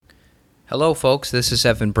Hello, folks. This is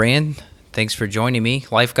Evan Brand. Thanks for joining me.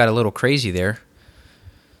 Life got a little crazy there.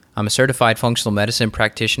 I'm a certified functional medicine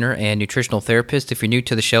practitioner and nutritional therapist. If you're new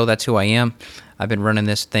to the show, that's who I am. I've been running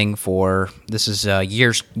this thing this is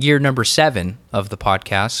year number 7 of the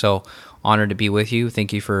podcast, so honored to be with you.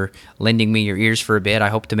 Thank you for lending me your ears for a bit. I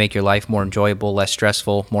hope to make your life more enjoyable, less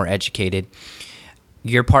stressful, more educated.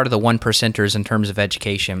 You're part of the 1%ers in terms of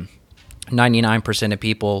education. 99% of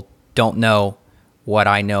people don't know what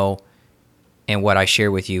I know and what I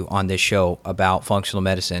share with you on this show about functional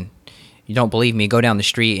medicine. You don't believe me? Go down the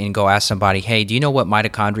street and go ask somebody, hey, do you know what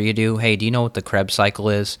mitochondria do? Hey, do you know what the Krebs cycle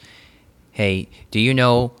is? Hey, do you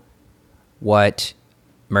know what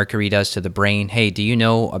mercury does to the brain? Hey, do you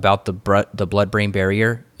know about the blood-brain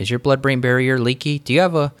barrier? Is your blood-brain barrier leaky? Do you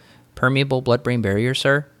have a permeable blood-brain barrier,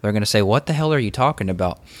 sir? They're going to say, what the hell are you talking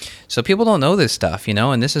about? So people don't know this stuff,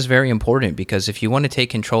 and this is very important because if you want to take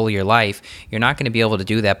control of your life, you're not going to be able to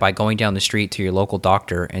do that by going down the street to your local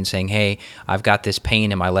doctor and saying, hey, I've got this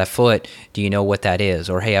pain in my left foot. Do you know what that is?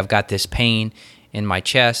 Or, hey, I've got this pain in my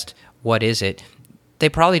chest. What is it? They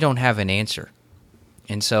probably don't have an answer.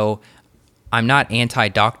 And so I'm not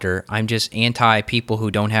anti-doctor. I'm just anti-people who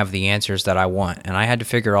don't have the answers that I want. And I had to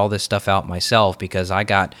figure all this stuff out myself because I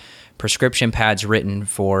got prescription pads written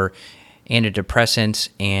for antidepressants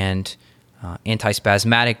and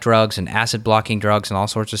antispasmodic drugs and acid-blocking drugs and all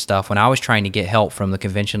sorts of stuff when I was trying to get help from the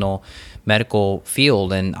conventional medical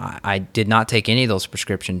field, and I did not take any of those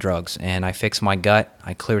prescription drugs. And I fixed my gut.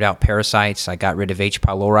 I cleared out parasites. I got rid of H.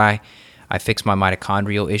 pylori. I fixed my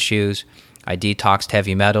mitochondrial issues. I detoxed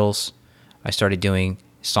heavy metals. I started doing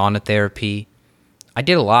sauna therapy. I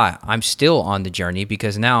did a lot. I'm still on the journey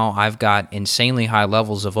because now I've got insanely high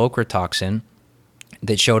levels of ochratoxin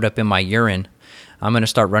that showed up in my urine. I'm going to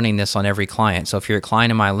start running this on every client. So if you're a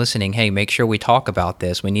client of mine listening, hey, make sure we talk about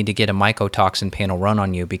this. We need to get a mycotoxin panel run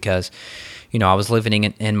on you because, I was living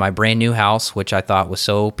in my brand new house, which I thought was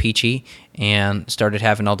so peachy, and started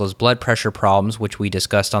having all those blood pressure problems, which we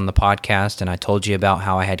discussed on the podcast. And I told you about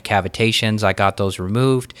how I had cavitations. I got those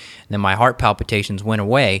removed. And then my heart palpitations went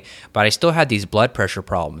away, but I still had these blood pressure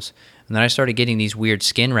problems. And then I started getting these weird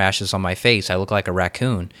skin rashes on my face. I look like a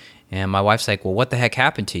raccoon. And my wife's like, well, what the heck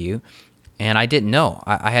happened to you? And I didn't know.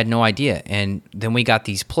 I had no idea. And then we got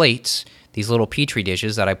these plates, these little petri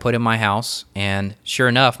dishes that I put in my house. And sure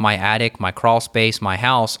enough, my attic, my crawl space, my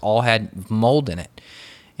house all had mold in it.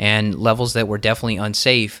 And levels that were definitely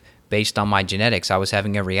unsafe based on my genetics. I was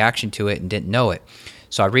having a reaction to it and didn't know it.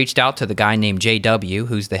 So I reached out to the guy named JW,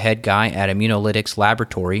 who's the head guy at ImmunoLytics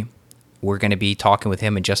laboratory. We're going to be talking with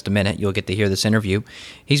him in just a minute. You'll get to hear this interview.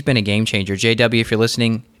 He's been a game changer. JW, if you're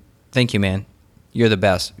listening, thank you, man. You're the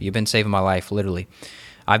best. You've been saving my life, literally.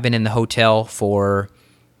 I've been in the hotel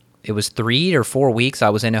it was 3 or 4 weeks. I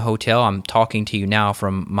was in a hotel. I'm talking to you now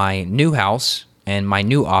from my new house and my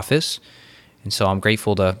new office. And so I'm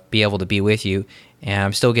grateful to be able to be with you. And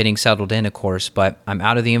I'm still getting settled in, of course, but I'm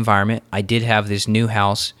out of the environment. I did have this new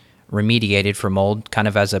house remediated for mold, kind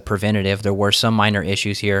of as a preventative. There were some minor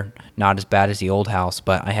issues here, not as bad as the old house,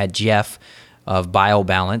 but I had Jeff of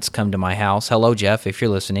BioBalance come to my house. Hello, Jeff, if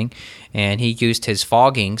you're listening. And he used his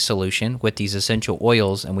fogging solution with these essential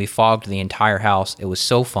oils, and we fogged the entire house. It was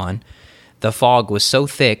so fun. The fog was so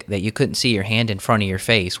thick that you couldn't see your hand in front of your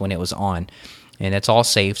face when it was on. And it's all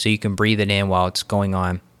safe, so you can breathe it in while it's going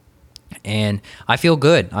on. And I feel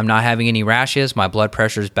good. I'm not having any rashes. My blood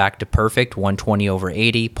pressure is back to perfect,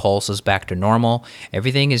 120/80. Pulse is back to normal.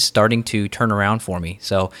 Everything is starting to turn around for me.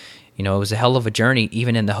 So, it was a hell of a journey,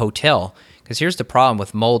 even in the hotel. Because here's the problem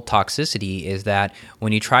with mold toxicity is that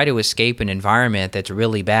when you try to escape an environment that's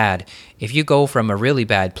really bad, if you go from a really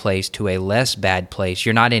bad place to a less bad place,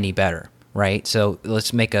 you're not any better, right? So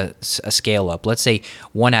let's make a scale up. Let's say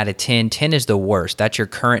 1 out of 10. 10 is the worst. That's your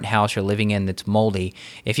current house you're living in that's moldy.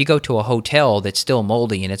 If you go to a hotel that's still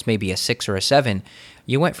moldy and it's maybe a 6 or a 7,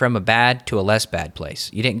 you went from a bad to a less bad place.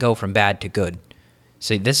 You didn't go from bad to good.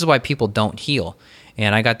 So this is why people don't heal.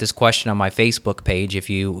 And I got this question on my Facebook page. If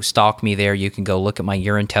you stalk me there, you can go look at my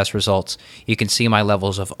urine test results. You can see my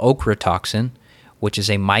levels of ochratoxin, which is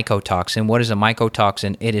a mycotoxin. What is a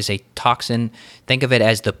mycotoxin? It is a toxin. Think of it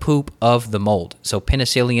as the poop of the mold. So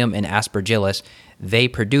Penicillium and Aspergillus, they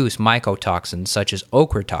produce mycotoxins such as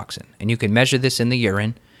ochratoxin. And you can measure this in the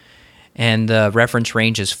urine. And the reference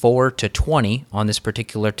range is 4 to 20 on this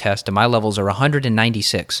particular test, and my levels are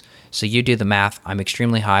 196. So you do the math. I'm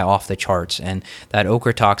extremely high, off the charts, and that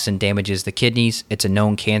ochratoxin damages the kidneys. It's a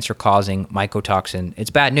known cancer-causing mycotoxin. It's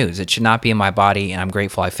bad news. It should not be in my body, and I'm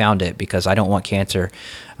grateful I found it because I don't want cancer.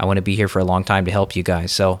 I want to be here for a long time to help you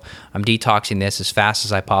guys. So I'm detoxing this as fast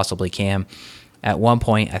as I possibly can. At one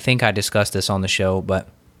point, I think I discussed this on the show, but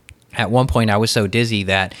At one point, I was so dizzy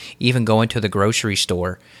that even going to the grocery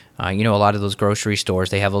store, a lot of those grocery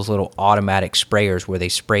stores, they have those little automatic sprayers where they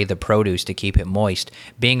spray the produce to keep it moist.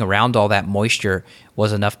 Being around all that moisture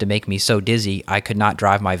was enough to make me so dizzy, I could not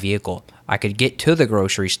drive my vehicle. I could get to the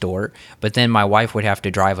grocery store, but then my wife would have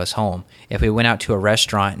to drive us home. If we went out to a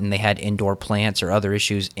restaurant and they had indoor plants or other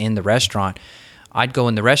issues in the restaurant, I'd go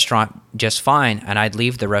in the restaurant just fine, and I'd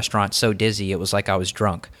leave the restaurant so dizzy it was like I was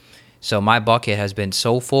drunk. So my bucket has been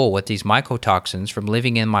so full with these mycotoxins from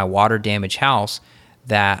living in my water-damaged house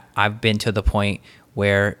that I've been to the point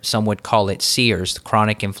where some would call it CIRS,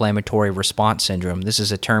 chronic inflammatory response syndrome. This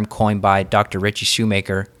is a term coined by Dr. Richie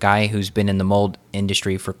Shoemaker, guy who's been in the mold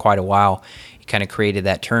industry for quite a while. He kind of created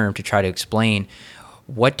that term to try to explain,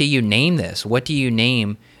 what do you name this? What do you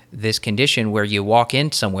name this condition where you walk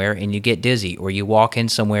in somewhere and you get dizzy, or you walk in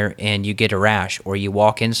somewhere and you get a rash, or you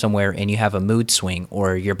walk in somewhere and you have a mood swing,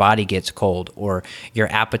 or your body gets cold, or your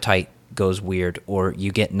appetite goes weird, or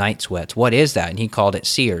you get night sweats? What is that? And he called it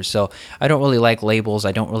CIRS. So I don't really like labels.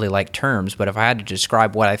 I don't really like terms, but if I had to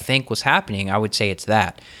describe what I think was happening, I would say it's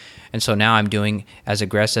that. And so now I'm doing as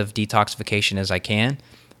aggressive detoxification as I can,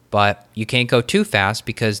 but you can't go too fast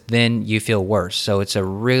because then you feel worse. So it's a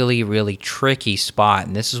really, really tricky spot.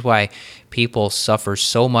 And this is why people suffer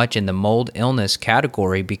so much in the mold illness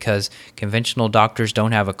category, because conventional doctors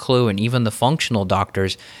don't have a clue. And even the functional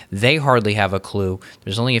doctors, they hardly have a clue.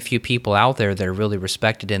 There's only a few people out there that are really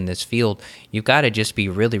respected in this field. You've got to just be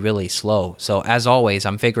really, really slow. So as always,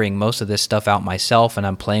 I'm figuring most of this stuff out myself, and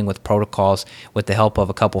I'm playing with protocols with the help of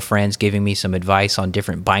a couple friends giving me some advice on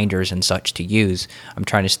different binders and such to use. I'm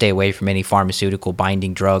trying to stay away from any pharmaceutical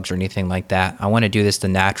binding drugs or anything like that. I want to do this the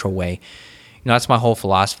natural way. That's my whole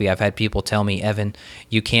philosophy. I've had people tell me, Evan,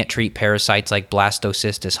 you can't treat parasites like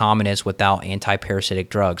Blastocystis hominis without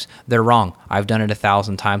anti-parasitic drugs. They're wrong. I've done it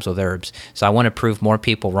 1,000 times with herbs. So I want to prove more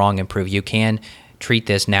people wrong and prove you can treat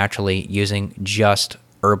this naturally using just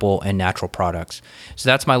herbal and natural products. So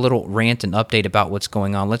that's my little rant and update about what's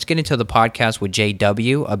going on. Let's get into the podcast with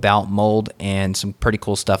JW about mold and some pretty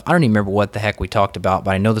cool stuff. I don't even remember what the heck we talked about,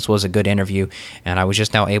 but I know this was a good interview, and I was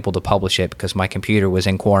just now able to publish it because my computer was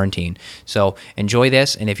in quarantine. So enjoy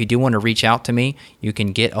this, and if you do want to reach out to me, you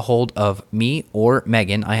can get a hold of me or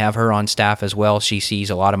Megan. I have her on staff as well. She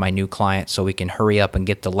sees a lot of my new clients, so we can hurry up and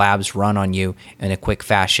get the labs run on you in a quick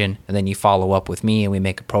fashion, and then you follow up with me and we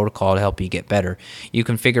make a protocol to help you get better. You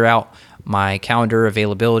can figure out my calendar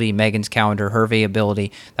availability, Megan's calendar, her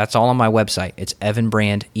availability. That's all on my website. It's Evan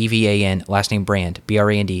Brand, EVAN, last name Brand,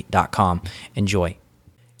 BRAND.com. Enjoy.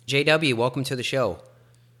 JW, welcome to the show.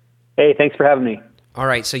 Hey, thanks for having me. All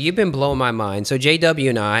right, so you've been blowing my mind. So JW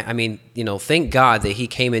and I mean, thank God that he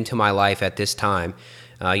came into my life at this time.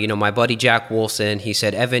 My buddy Jack Wolfson, he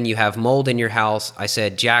said, Evan, you have mold in your house. I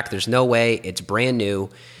said, Jack, there's no way. It's brand new.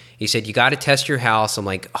 He said, you got to test your house. I'm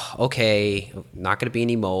like, oh, okay, not going to be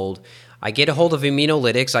any mold. I get a hold of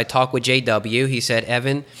ImmunoLytics. I talk with JW. He said,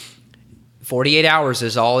 Evan, 48 hours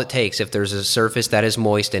is all it takes if there's a surface that is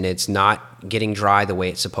moist and it's not getting dry the way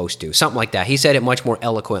it's supposed to. Something like that. He said it much more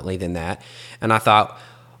eloquently than that. And I thought,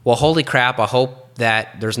 well, holy crap, I hope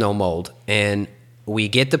that there's no mold. And we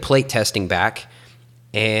get the plate testing back.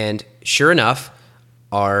 And sure enough,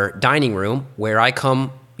 our dining room where I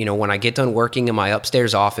come, when I get done working in my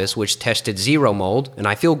upstairs office, which tested 0 mold, and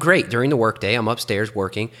I feel great during the workday, I'm upstairs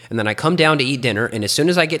working, and then I come down to eat dinner, and as soon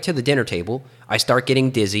as I get to the dinner table, I start getting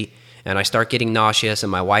dizzy, and I start getting nauseous,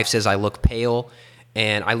 and my wife says I look pale,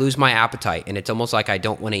 and I lose my appetite, and it's almost like I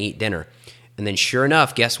don't want to eat dinner. And then sure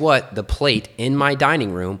enough, guess what? The plate in my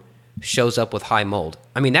dining room shows up with high mold.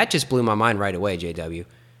 I mean, that just blew my mind right away, JW.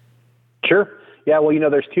 Sure. Yeah, well,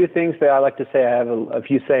 there's two things that I like to say. I have a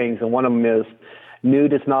few sayings, and one of them is, new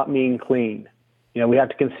does not mean clean. We have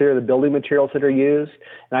to consider the building materials that are used.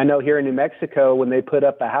 And I know here in New Mexico, when they put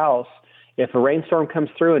up a house, if a rainstorm comes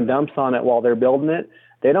through and dumps on it while they're building it,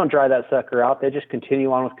 they don't dry that sucker out. They just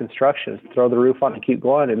continue on with construction, throw the roof on and keep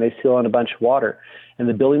going, and they seal in a bunch of water. And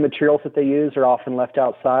the building materials that they use are often left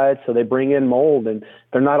outside, so they bring in mold, and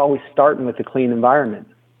they're not always starting with a clean environment.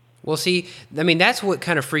 Well, see, that's what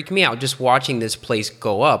kind of freaked me out just watching this place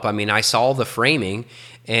go up. I saw the framing,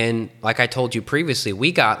 and like I told you previously,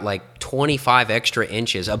 we got like 25 extra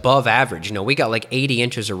inches above average. We got like 80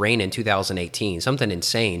 inches of rain in 2018, something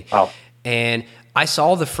insane. Wow. And I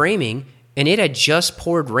saw the framing, and it had just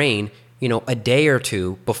poured rain, a day or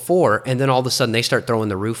two before, and then all of a sudden they start throwing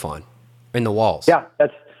the roof on in the walls. Yeah,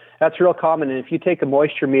 that's real common. And if you take a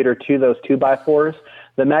moisture meter to those 2x4s,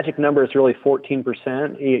 the magic number is really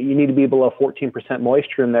 14%. You need to be below 14%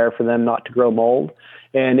 moisture in there for them not to grow mold.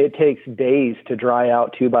 And it takes days to dry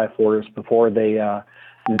out 2x4s before they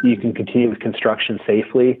you can continue with construction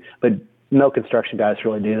safely. But no construction guys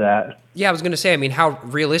really do that. Yeah, I was going to say, I mean, how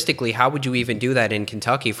would you even do that in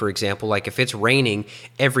Kentucky, for example? Like if it's raining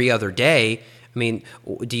every other day, I mean,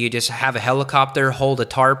 do you just have a helicopter hold a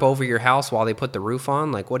tarp over your house while they put the roof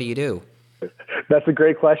on? Like, what do you do? That's a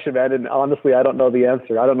great question, man. And honestly, I don't know the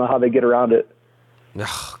answer. I don't know how they get around it.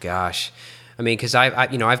 Oh, gosh. I mean, because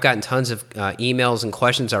I've gotten tons of emails and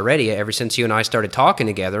questions already ever since you and I started talking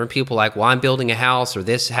together, and people like, well, I'm building a house, or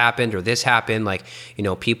this happened, like,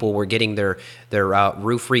 people were getting their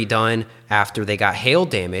roof redone after they got hail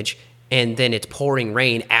damage, and then it's pouring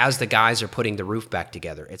rain as the guys are putting the roof back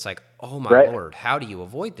together. It's like, oh my Lord, how do you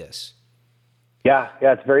avoid this? Yeah,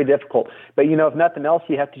 it's very difficult. But, if nothing else,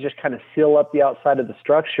 you have to just kind of seal up the outside of the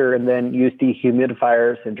structure and then use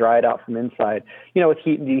dehumidifiers and dry it out from inside. With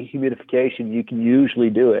heat and dehumidification, you can usually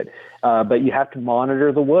do it. But you have to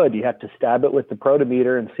monitor the wood. You have to stab it with the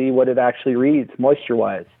protometer and see what it actually reads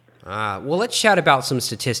moisture-wise. Well, let's chat about some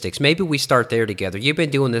statistics. Maybe we start there together. You've been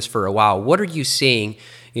doing this for a while. What are you seeing,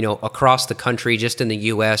 across the country, just in the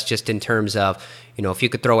U.S., just in terms of, if you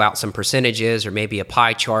could throw out some percentages or maybe a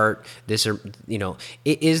pie chart, is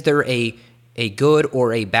there a good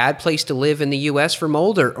or a bad place to live in the U.S. for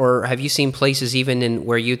mold, or have you seen places even in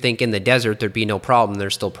where you think in the desert there'd be no problem,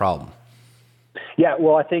 there's still problem? Yeah,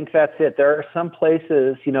 well, I think that's it. There are some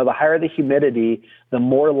places, the higher the humidity, the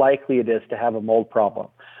more likely it is to have a mold problem.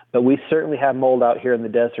 But we certainly have mold out here in the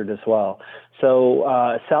desert as well.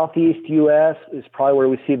 So southeast U.S. is probably where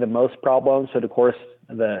we see the most problems. So, of course,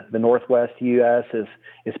 the northwest U.S. is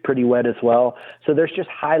pretty wet as well. So there's just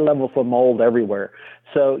high levels of mold everywhere.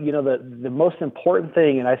 So, the most important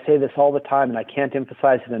thing, and I say this all the time, and I can't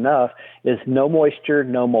emphasize it enough, is no moisture,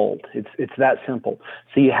 no mold. It's that simple.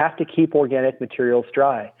 So you have to keep organic materials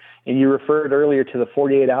dry. And you referred earlier to the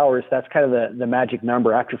 48 hours. That's kind of the magic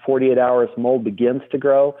number. After 48 hours, mold begins to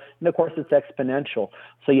grow. And, of course, it's exponential.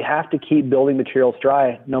 So you have to keep building materials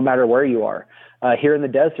dry no matter where you are. Here in the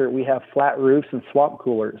desert, we have flat roofs and swamp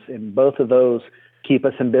coolers, and both of those keep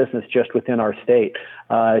us in business just within our state.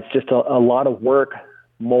 It's just a lot of work,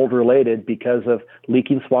 mold-related, because of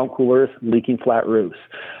leaking swamp coolers, leaking flat roofs.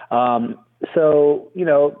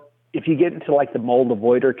 If you get into like the mold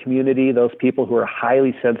avoider community, those people who are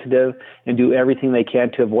highly sensitive and do everything they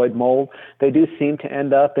can to avoid mold, they do seem to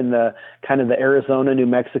end up in the kind of the Arizona, New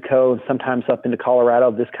Mexico, and sometimes up into Colorado,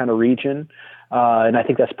 this kind of region. And I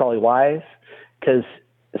think that's probably wise, because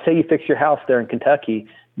say you fix your house there in Kentucky,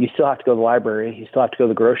 you still have to go to the library, you still have to go to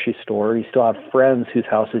the grocery store, you still have friends whose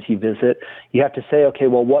houses you visit. You have to say, okay,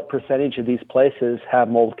 well, what percentage of these places have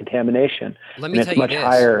mold contamination? Let me tell you this.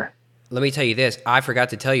 Higher. Let me tell you this. I forgot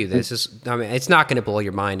to tell you this. It's not going to blow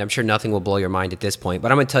your mind. I'm sure nothing will blow your mind at this point,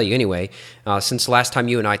 but I'm going to tell you anyway. Since the last time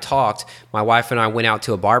you and I talked, my wife and I went out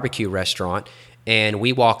to a barbecue restaurant, and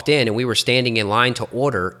we walked in, and we were standing in line to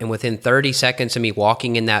order, and within 30 seconds of me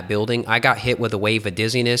walking in that building, I got hit with a wave of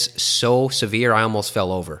dizziness so severe I almost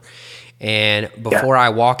fell over. And before I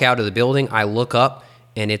walk out of the building, I look up,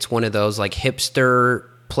 and it's one of those like hipster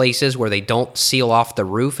places where they don't seal off the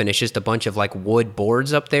roof, and it's just a bunch of like wood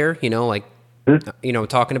boards up there, what I'm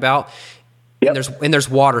talking about. Yep. And there's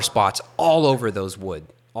water spots all over those wood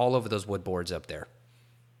boards up there.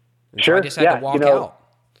 And sure. So I just had to walk out.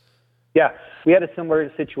 Yeah, we had a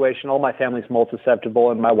similar situation. All my family's mold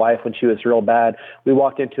susceptible, and my wife, when she was real bad, we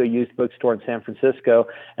walked into a used bookstore in San Francisco,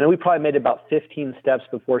 and we probably made about 15 steps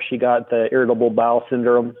before she got the irritable bowel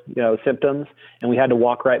syndrome, symptoms, and we had to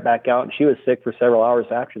walk right back out. And she was sick for several hours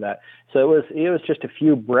after that. So it was just a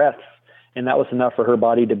few breaths, and that was enough for her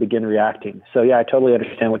body to begin reacting. So yeah, I totally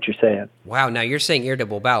understand what you're saying. Wow, now you're saying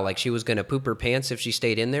irritable bowel, like she was going to poop her pants if she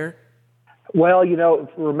stayed in there? Well,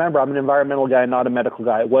 remember, I'm an environmental guy, not a medical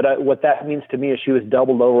guy. What that means to me is she was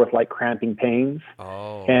doubled over with like cramping pains.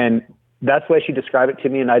 Oh. And that's the way she described it to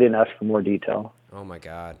me, and I didn't ask for more detail. Oh my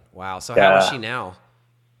God. Wow. So how is she now?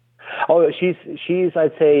 Oh, she's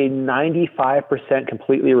I'd say 95%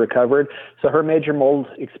 completely recovered. So her major mold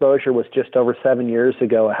exposure was just over 7 years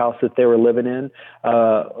ago, a house that they were living in.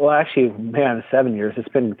 Well, actually, 7 years. It's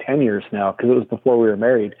been 10 years now, because it was before we were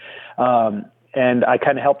married. And I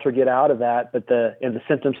kind of helped her get out of that, but the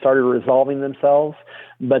symptoms started resolving themselves.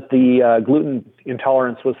 But the gluten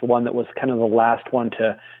intolerance was the one that was kind of the last one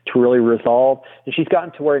to really resolve. And she's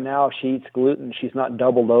gotten to where now if she eats gluten, she's not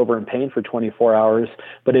doubled over in pain for 24 hours.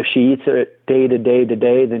 But if she eats it day to day to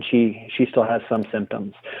day, then she still has some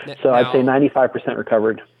symptoms. So I'd say 95%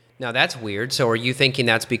 recovered. Now that's weird. So are you thinking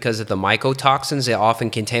that's because of the mycotoxins that often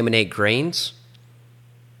contaminate grains?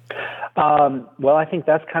 Well, I think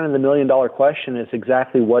that's kind of the million-dollar question is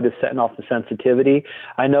exactly what is setting off the sensitivity.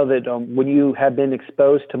 I know that when you have been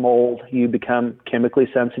exposed to mold, you become chemically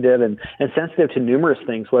sensitive and sensitive to numerous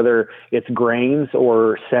things, whether it's grains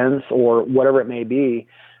or scents or whatever it may be.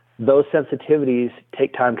 Those sensitivities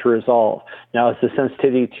take time to resolve. Now, is the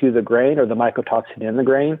sensitivity to the grain or the mycotoxin in the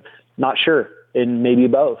grain? Not sure. It may be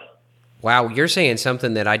both. Wow, you're saying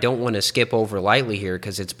something that I don't want to skip over lightly here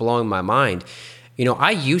because it's blowing my mind. You know,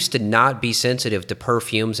 I used to not be sensitive to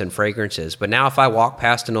perfumes and fragrances, but now if I walk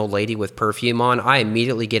past an old lady with perfume on, I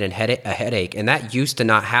immediately get a headache, and that used to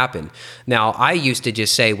not happen. Now, I used to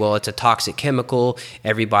just say, well, it's a toxic chemical.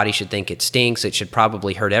 Everybody should think it stinks. It should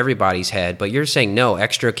probably hurt everybody's head. But you're saying, no,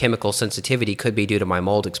 extra chemical sensitivity could be due to my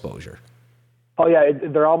mold exposure. Oh, yeah,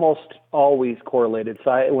 they're almost always correlated.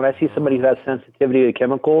 So when I see somebody who has sensitivity to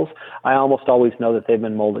chemicals, I almost always know that they've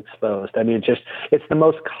been mold exposed. I mean, it's the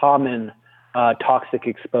most common toxic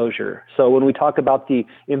exposure. So when we talk about the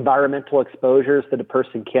environmental exposures that a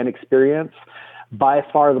person can experience, by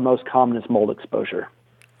far the most common is mold exposure.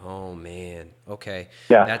 Oh man. Okay.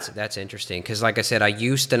 Yeah. That's interesting. Cause like I said, I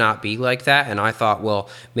used to not be like that. And I thought, well,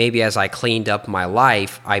 maybe as I cleaned up my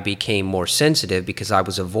life, I became more sensitive because I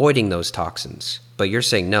was avoiding those toxins. But you're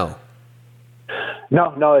saying no.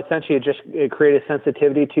 No, essentially it created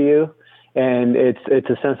sensitivity to you, and it's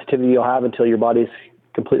a sensitivity you'll have until your body's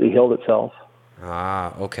completely healed itself.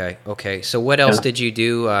 Ah, okay. So what else did you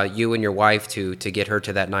do, you and your wife, to get her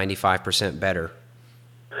to that 95% better?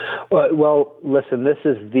 Well, listen, this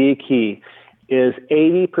is the key, is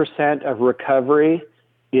 80% of recovery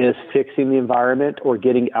is fixing the environment or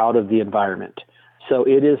getting out of the environment. So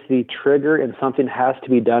it is the trigger, and something has to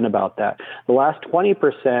be done about that. The last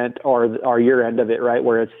 20% are your end of it, right,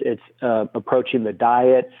 where it's approaching the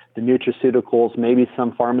diet, the nutraceuticals, maybe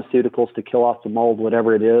some pharmaceuticals to kill off the mold,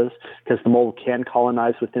 whatever it is, because the mold can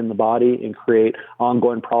colonize within the body and create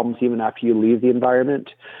ongoing problems even after you leave the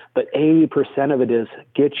environment. But 80% of it is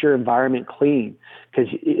get your environment clean, because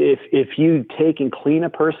if you take and clean a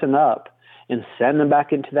person up and send them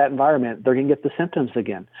back into that environment, they're going to get the symptoms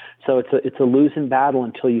again. So it's a losing battle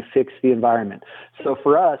until you fix the environment. So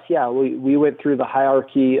for us, yeah, we went through the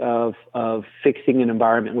hierarchy of fixing an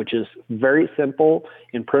environment, which is very simple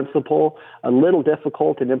in principle, a little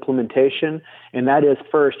difficult in implementation, and that is,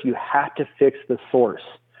 first, you have to fix the source.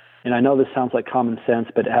 And I know this sounds like common sense,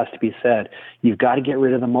 but it has to be said. You've got to get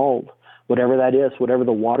rid of the mold. Whatever that is, whatever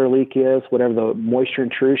the water leak is, whatever the moisture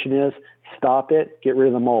intrusion is, stop it, get rid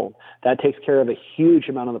of the mold. That takes care of a huge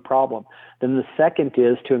amount of the problem. Then the second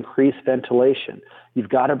is to increase ventilation. You've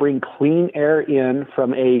got to bring clean air in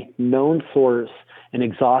from a known source and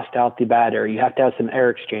exhaust out the bad air. You have to have some air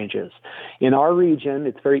exchanges. In our region,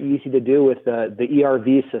 it's very easy to do with the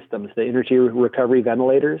ERV systems, the energy recovery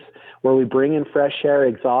ventilators, where we bring in fresh air,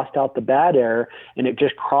 exhaust out the bad air, and it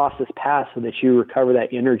just crosses paths so that you recover that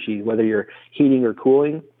energy, whether you're heating or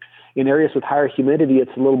cooling. In areas with higher humidity,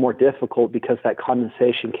 it's a little more difficult because that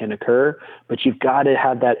condensation can occur, but you've got to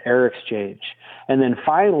have that air exchange. And then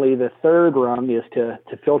finally, the third rung is to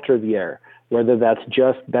filter the air, whether that's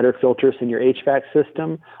just better filters in your HVAC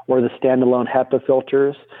system or the standalone HEPA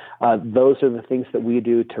filters. Those are the things that we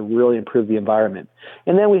do to really improve the environment.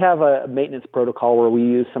 And then we have a maintenance protocol where we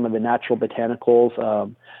use some of the natural botanicals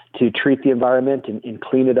to treat the environment and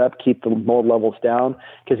clean it up, keep the mold levels down.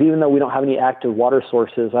 Because even though we don't have any active water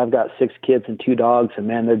sources, I've got 6 kids and 2 dogs, and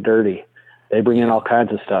man, they're dirty. They bring in all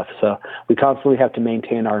kinds of stuff. So we constantly have to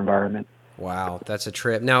maintain our environment. Wow, that's a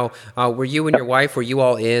trip. Now, were you and your wife, were you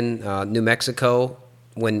all in New Mexico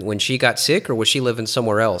when she got sick, or was she living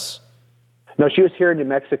somewhere else? No, she was here in New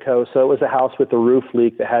Mexico, so it was a house with a roof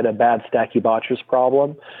leak that had a bad Stachybotrys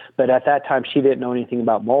problem. But at that time, she didn't know anything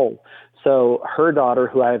about mold. So her daughter,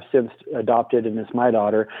 who I have since adopted and is my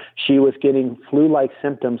daughter, she was getting flu-like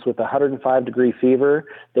symptoms with a 105-degree fever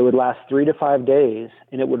that would last 3 to 5 days,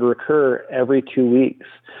 and it would recur every 2 weeks.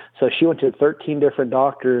 So she went to 13 different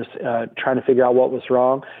doctors trying to figure out what was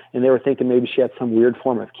wrong, and they were thinking maybe she had some weird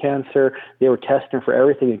form of cancer. They were testing her for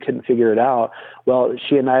everything and couldn't figure it out. Well,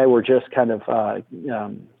 she and I were just kind of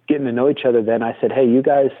getting to know each other then. I said, hey, you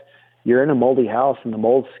guys, you're in a moldy house and the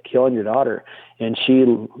mold's killing your daughter. And she,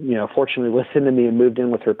 fortunately listened to me and moved in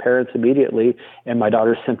with her parents immediately, and my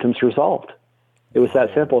daughter's symptoms resolved. It was that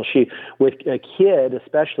simple. With a kid,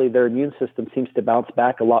 especially, their immune system seems to bounce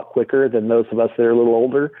back a lot quicker than those of us that are a little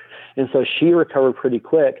older. And so she recovered pretty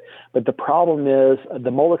quick. But the problem is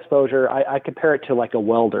the mold exposure, I compare it to like a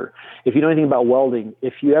welder. If you know anything about welding,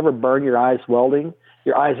 if you ever burn your eyes welding,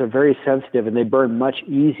 your eyes are very sensitive and they burn much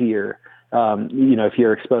easier, if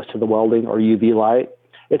you're exposed to the welding or UV light.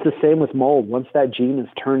 It's the same with mold. Once that gene is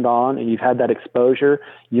turned on and you've had that exposure,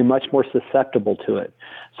 you're much more susceptible to it.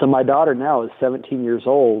 So my daughter now is 17 years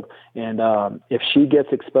old, and if she gets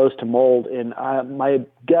exposed to mold, and my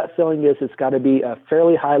gut feeling is it's got to be a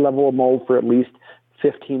fairly high level of mold for at least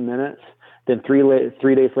 15 minutes, then 3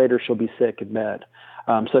 days later she'll be sick in bed.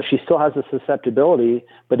 So she still has a susceptibility,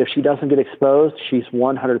 but if she doesn't get exposed, she's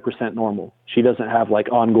 100% normal. She doesn't have like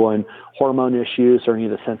ongoing hormone issues or any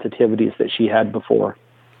of the sensitivities that she had before.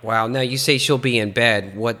 Wow. Now you say she'll be in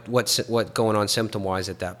bed. What's going on symptom-wise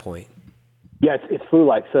at that point? Yeah, it's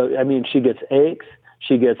flu-like. So, I mean, she gets aches.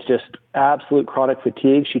 She gets just absolute chronic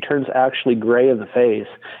fatigue. She turns actually gray in the face,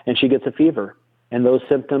 and she gets a fever. And those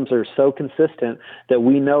symptoms are so consistent that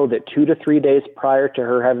we know that 2 to 3 days prior to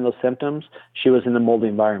her having those symptoms, she was in a moldy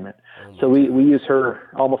environment. So we use her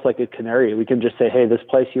almost like a canary. We can just say, hey, this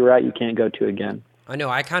place you were at, you can't go to again. I know.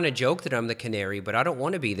 I kind of joke that I'm the canary, but I don't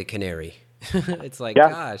want to be the canary. It's like, yeah,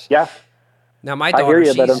 gosh. Yeah. Now, my daughter, I hear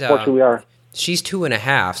you, but unfortunately we are. She's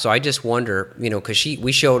 2.5, so I just wonder, because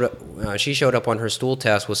she showed up on her stool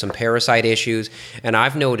test with some parasite issues, and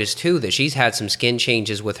I've noticed too that she's had some skin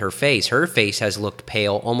changes with her face. Her face has looked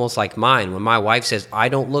pale, almost like mine. When my wife says I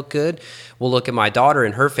don't look good, we'll look at my daughter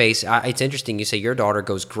and her face. It's interesting. You say your daughter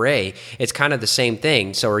goes gray. It's kind of the same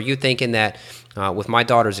thing. So are you thinking that with my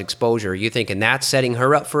daughter's exposure, are you thinking that's setting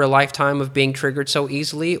her up for a lifetime of being triggered so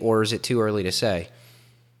easily, or is it too early to say?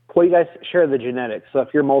 Well, you guys share the genetics. So if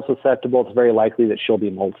you're mold susceptible, it's very likely that she'll be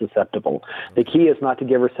mold susceptible. The key is not to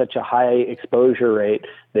give her such a high exposure rate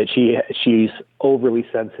that she's overly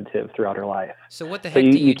sensitive throughout her life. So what the heck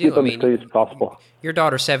do you do? Keep them as close as possible. Your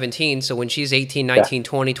daughter's 17, so when she's 18, 19,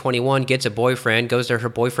 20, 21, gets a boyfriend, goes to her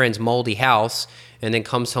boyfriend's moldy house, and then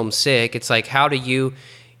comes home sick, it's like, how do you...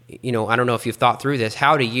 I don't know if you've thought through this.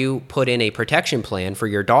 How do you put in a protection plan for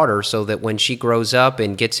your daughter so that when she grows up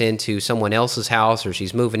and gets into someone else's house or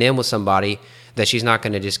she's moving in with somebody, that she's not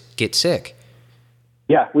going to just get sick?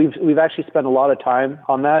 Yeah, we've actually spent a lot of time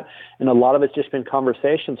on that, and a lot of it's just been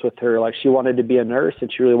conversations with her. Like, she wanted to be a nurse,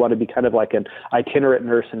 and she really wanted to be kind of like an itinerant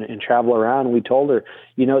nurse and travel around. And we told her,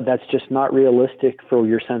 that's just not realistic for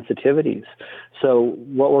your sensitivities. So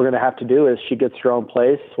what we're going to have to do is she gets her own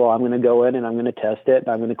place. Well, I'm going to go in and I'm going to test it, and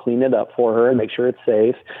I'm going to clean it up for her and make sure it's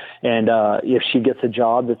safe. And if she gets a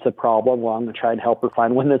job that's a problem, well, I'm going to try and help her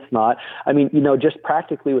find one that's not. I mean, just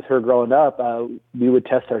practically with her growing up, we would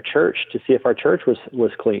test our church to see if our church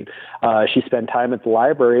was clean. She spent time at the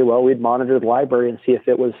library. Well, we'd monitor the library and see if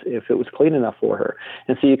it was clean enough for her.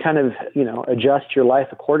 And so you kind of, adjust your life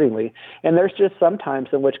accordingly. And there's just some times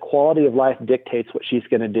in which quality of life dictates what she's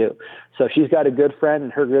going to do. So if she's got a good friend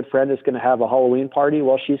and her good friend is going to have a Halloween party,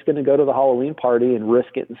 well, she's going to go to the Halloween party and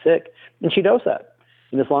risk getting sick. And she knows that.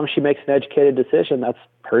 And as long as she makes an educated decision, that's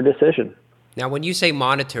her decision. Now, when you say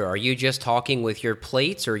monitor, are you just talking with your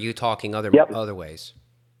plates, or are you talking other ways?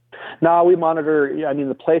 No, we monitor. I mean,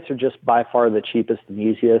 the plates are just by far the cheapest and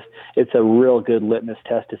easiest. It's a real good litmus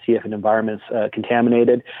test to see if an environment's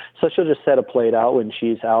contaminated. So she'll just set a plate out when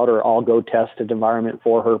she's out, or I'll go test an environment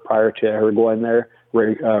for her prior to her going there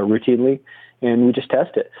routinely, and we just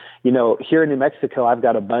test it. Here in New Mexico, I've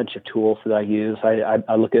got a bunch of tools that I use.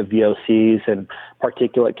 I look at VOCs and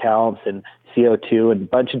particulate counts and CO2 and a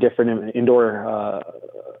bunch of different indoor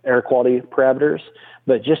air quality parameters.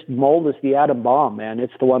 But just mold is the atom bomb, man.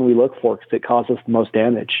 It's the one we look for because it causes the most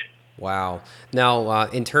damage. Wow. Now,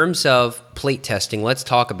 in terms of plate testing, let's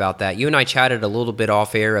talk about that. You and I chatted a little bit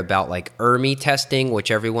off air about like ERMI testing, which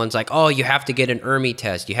everyone's like, oh, you have to get an ERMI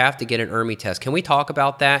test. You have to get an ERMI test. Can we talk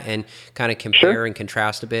about that and kind of compare and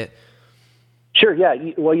contrast a bit? Sure. Yeah.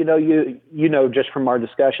 Well, just from our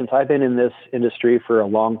discussions, I've been in this industry for a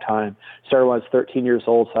long time. Started when I was 13 years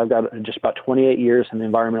old, so I've got just about 28 years in the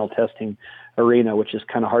environmental testing arena, which is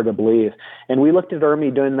kind of hard to believe. And we looked at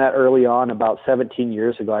ERMI doing that early on about 17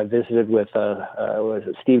 years ago. I visited with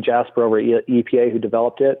Steve Jasper over at EPA who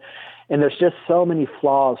developed it. And there's just so many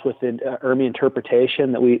flaws within ERMI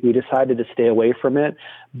interpretation that we decided to stay away from it.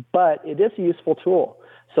 But it is a useful tool.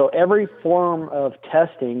 So every form of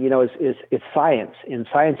testing, is science, and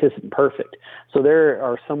science isn't perfect. So there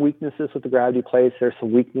are some weaknesses with the gravity plates. There's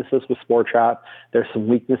some weaknesses with Spore Trap. There's some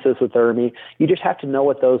weaknesses with ERMI. You just have to know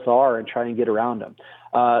what those are and try and get around them.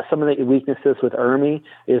 Some of the weaknesses with ERMI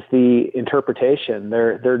is the interpretation.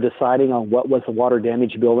 They're deciding on what was a water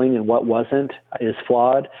damaged building and what wasn't is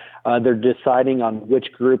flawed. They're deciding on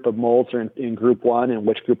which group of molds are in group 1 and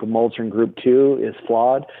which group of molds are in group 2 is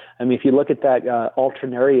flawed. I mean, if you look at that,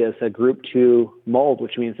 Alternaria is a group 2 mold,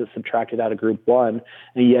 which means it's subtracted out of group 1,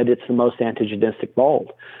 and yet it's the most antigenistic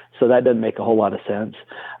mold. So that doesn't make a whole lot of sense.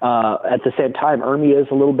 At the same time, ERMI is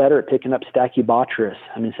a little better at picking up Stachybotrys.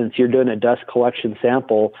 I mean, since you're doing a dust collection sample,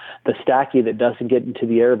 sample, the stachy that doesn't get into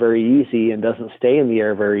the air very easy and doesn't stay in the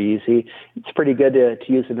air very easy, it's pretty good to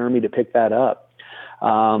use an ERMI to pick that up.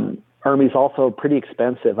 ERMI's also pretty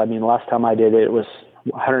expensive. I mean, last time I did it, it was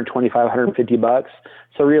 $125, $150.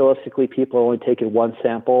 So realistically, people are only taking one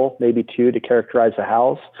sample, maybe two, to characterize a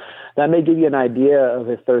house. That may give you an idea of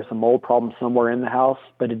if there's a mold problem somewhere in the house,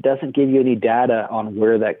 but it doesn't give you any data on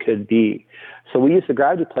where that could be. So we use the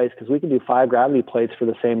gravity plates because we can do 5 gravity plates for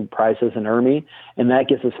the same price as an ERMI, and that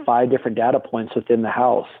gives us 5 different data points within the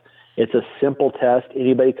house. It's a simple test.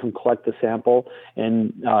 Anybody can collect the sample,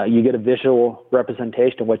 and you get a visual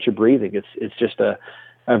representation of what you're breathing. It's just a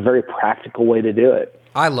very practical way to do it.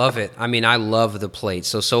 I love it. I mean, I love the plates.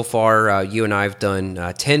 So far, you and I have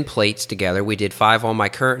done 10 plates together. We did 5 on my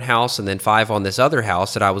current house and then 5 on this other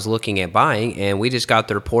house that I was looking at buying, and we just got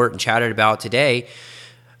the report and chatted about today.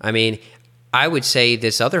 I mean, I would say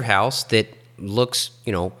this other house that looks,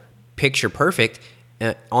 picture perfect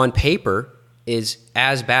on paper is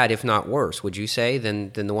as bad, if not worse, would you say,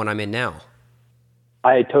 than the one I'm in now?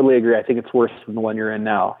 I totally agree. I think it's worse than the one you're in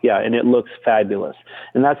now. Yeah, and it looks fabulous.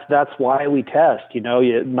 And that's why we test.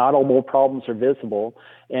 Not all mold problems are visible.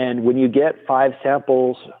 And when you get 5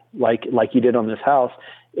 samples like you did on this house,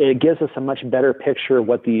 it gives us a much better picture of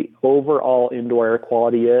what the overall indoor air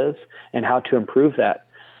quality is and how to improve that.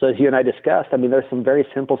 So as you and I discussed, I mean, there's some very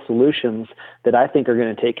simple solutions that I think are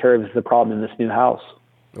going to take care of the problem in this new house.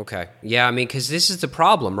 Okay. Yeah, I mean, because this is the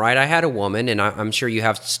problem, right? I had a woman, and I'm sure you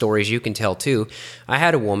have stories you can tell too. I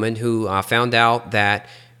had a woman who found out that,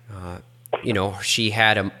 she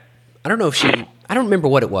had I don't remember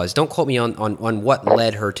what it was. Don't quote me on what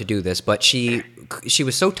led her to do this, but she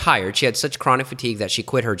was so tired. She had such chronic fatigue that she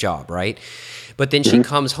quit her job, right? But then she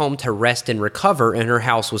comes home to rest and recover, and her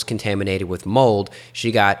house was contaminated with mold.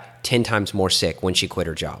 She got 10 times more sick when she quit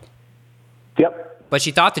her job. Yep. But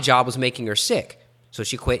she thought the job was making her sick. So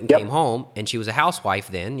she quit and came home, and she was a housewife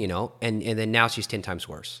then, and then now she's 10 times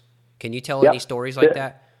worse. Can you tell any stories like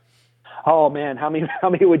that? Oh man, how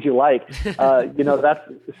many would you like?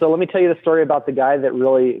 So let me tell you the story about the guy that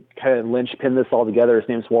really kind of linchpinned this all together. His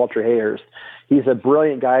name's Walter Hayers. He's a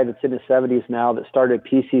brilliant guy that's in his 70s now that started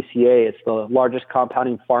PCCA. It's the largest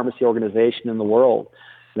compounding pharmacy organization in the world.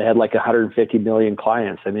 They had like 150 million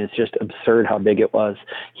clients. I mean, it's just absurd how big it was.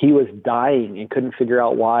 He was dying and couldn't figure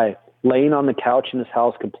out why. Laying on the couch in his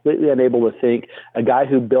house, completely unable to think, a guy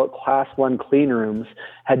who built Class 1 clean rooms,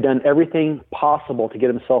 had done everything possible to get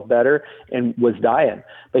himself better and was dying.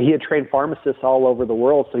 But he had trained pharmacists all over the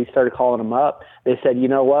world, so he started calling them up. They said, you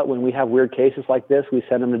know what, when we have weird cases like this, we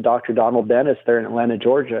send them to Dr. Donald Dennis there in Atlanta,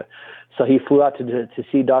 Georgia. So he flew out to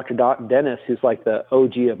see Dr. Dennis, who's like the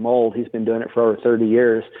OG of mold. He's been doing it for over 30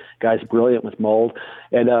 years. Guy's brilliant with mold.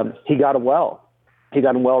 And he got him well. He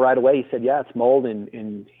got him well right away. He said, yeah, it's mold,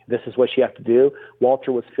 and this is what you have to do.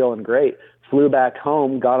 Walter was feeling great. Flew back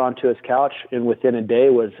home, got onto his couch, and within a day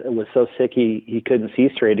was so sick he couldn't see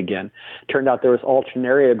straight again. Turned out there was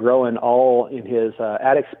alternaria growing all in his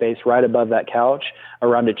attic space right above that couch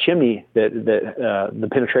around a chimney that the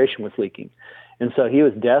penetration was leaking. And so he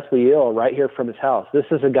was deathly ill right here from his house. This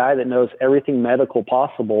is a guy that knows everything medical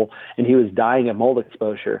possible, and he was dying of mold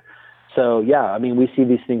exposure. So, yeah, I mean, we see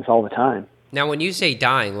these things all the time. Now, when you say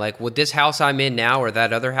dying, like would this house I'm in now or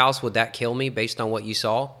that other house, would that kill me based on what you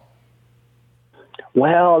saw?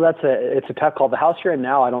 Well, it's a tough call. The house you're in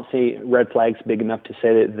now, I don't see red flags big enough to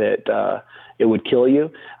say that it would kill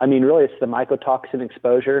you. I mean, really, it's the mycotoxin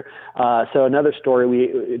exposure. So another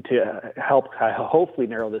story, to help hopefully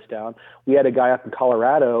narrow this down, we had a guy up in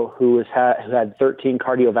Colorado who had 13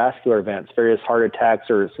 cardiovascular events, various heart attacks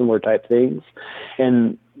or similar type things,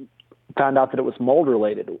 and found out that it was mold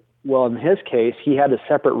related. Well, in his case, he had a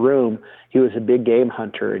separate room. He was a big game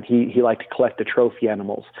hunter, and he liked to collect the trophy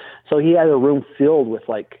animals. So he had a room filled with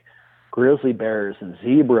like grizzly bears and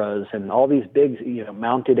zebras and all these big,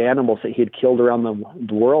 mounted animals that he had killed around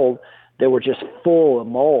the world that were just full of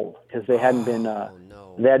mold because they hadn't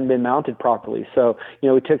been mounted properly. So,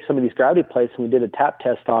 we took some of these gravity plates and we did a tap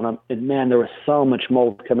test on them, and man, there was so much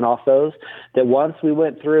mold coming off those that once we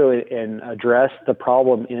went through and addressed the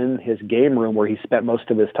problem in his game room where he spent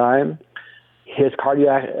most of his time, his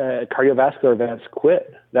cardiovascular events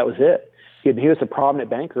quit. That was it. He was a prominent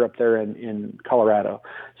banker up there in Colorado.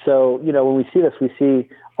 So, when we see this, we see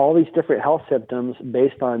all these different health symptoms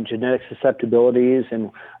based on genetic susceptibilities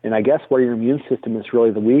and I guess where your immune system is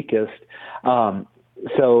really the weakest.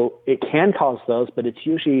 So it can cause those, but it's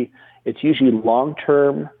usually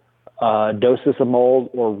long-term doses of mold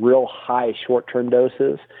or real high short-term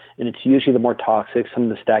doses, and it's usually the more toxic. Some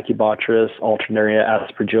of the Stachybotrys, Alternaria,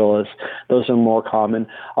 Aspergillus, those are more common.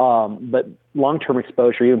 But long-term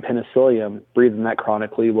exposure, even penicillium, breathing that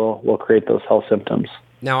chronically will create those health symptoms.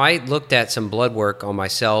 Now, I looked at some blood work on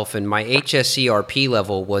myself, and my HSCRP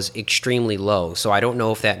level was extremely low. So I don't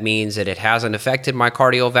know if that means that it hasn't affected my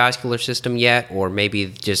cardiovascular system yet, or maybe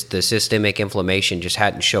just the systemic inflammation just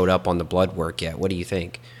hadn't showed up on the blood work yet. What do you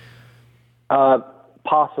think?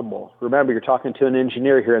 Possible. Remember, you're talking to an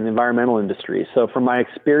engineer here in the environmental industry. So from my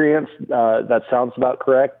experience, that sounds about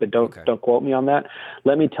correct, but don't quote me on that.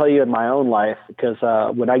 Let me tell you in my own life, because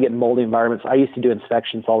when I get in moldy environments, I used to do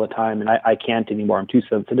inspections all the time, and I can't anymore. I'm too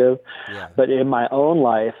sensitive. Yeah. But in my own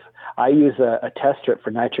life, I use a test strip for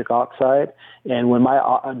nitric oxide, and when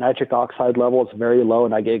my nitric oxide level is very low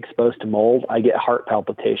and I get exposed to mold, I get heart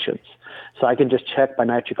palpitations. So I can just check my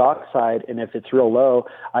nitric oxide, and if it's real low,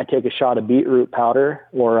 I take a shot of beetroot powder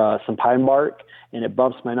or some pine bark, and it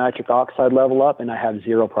bumps my nitric oxide level up, and I have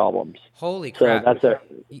zero problems. Holy crap! So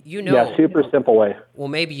that's super simple way. Well,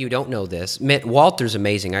 maybe you don't know this. Walter's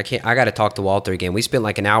amazing. I got to talk to Walter again. We spent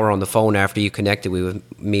like an hour on the phone after you connected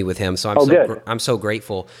with him. So I'm so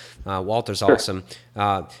grateful. Walter's awesome.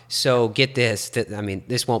 So get this.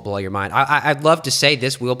 This won't blow your mind. I'd love to say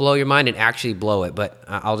this will blow your mind and actually blow it, but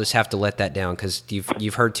I'll just have to let that down because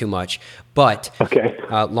you've heard too much. But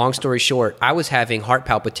long story short, I was having heart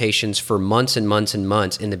palpitations for months and months and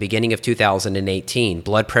months in the beginning of 2018.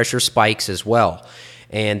 Blood pressure spikes as well.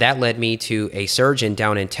 And that led me to a surgeon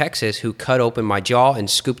down in Texas who cut open my jaw and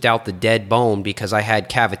scooped out the dead bone because I had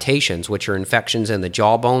cavitations, which are infections in the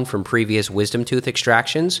jawbone from previous wisdom tooth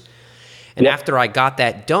extractions. And after I got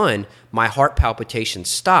that done, my heart palpitations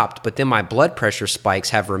stopped, but then my blood pressure spikes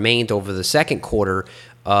have remained over the second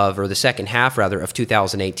half of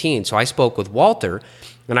 2018. So I spoke with Walter,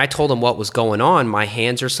 and I told him what was going on. My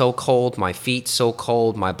hands are so cold, my feet so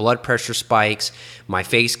cold, my blood pressure spikes, my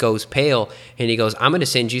face goes pale. And he goes, I'm going to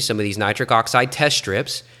send you some of these nitric oxide test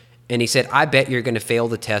strips. And he said, I bet you're going to fail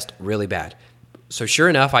the test really bad. So sure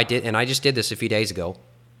enough, I did, and I just did this a few days ago.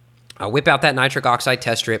 I whip out that nitric oxide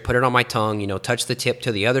test strip, put it on my tongue, touch the tip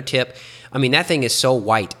to the other tip. I mean, that thing is so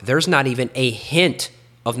white. There's not even a hint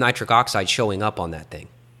of nitric oxide showing up on that thing.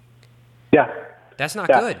 Yeah. That's not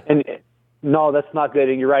good. No, that's not good.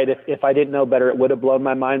 And you're right. If I didn't know better, it would have blown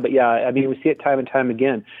my mind. But yeah, we see it time and time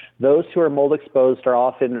again. Those who are mold exposed are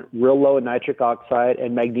often real low in nitric oxide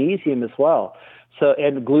and magnesium as well. So,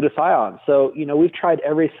 and glutathione. So, we've tried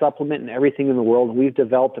every supplement and everything in the world. And we've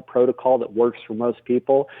developed a protocol that works for most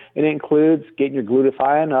people. And it includes getting your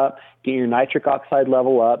glutathione up, getting your nitric oxide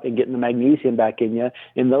level up, and getting the magnesium back in you.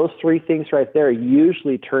 And those three things right there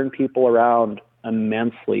usually turn people around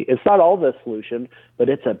immensely. It's not all the solution, but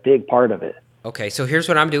it's a big part of it. Okay, so here's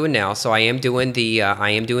what I'm doing now. So I am doing the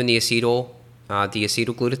acetyl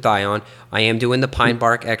glutathione. I am doing the pine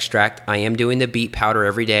bark extract. I am doing the beet powder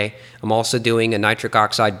every day. I'm also doing a nitric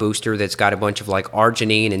oxide booster that's got a bunch of like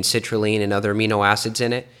arginine and citrulline and other amino acids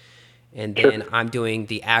in it. And then I'm doing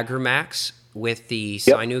the Agramax with the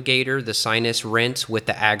Sinugator, the sinus rinse with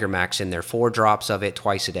the Agramax in there, 4 drops of it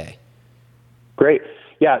twice a day. Great.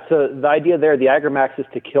 Yeah, so the idea there, the Agramax is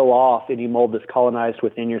to kill off any mold that's colonized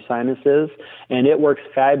within your sinuses, and it works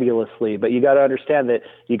fabulously. But you got to understand that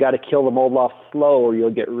you got to kill the mold off slow, or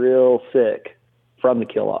you'll get real sick from the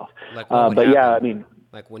kill off.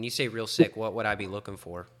 Like when you say real sick, what would I be looking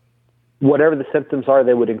for? Whatever the symptoms are,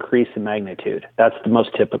 they would increase in magnitude. That's the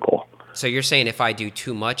most typical. So you're saying if I do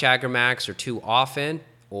too much Agramax or too often,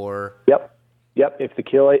 or Yep.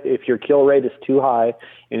 If your kill rate is too high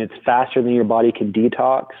and it's faster than your body can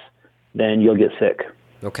detox, then you'll get sick.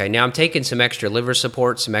 Okay. Now I'm taking some extra liver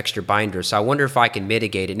support, some extra binders. So I wonder if I can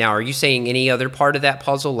mitigate it. Now, are you saying any other part of that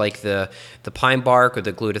puzzle, like the pine bark or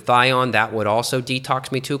the glutathione, that would also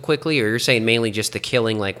detox me too quickly, or you're saying mainly just the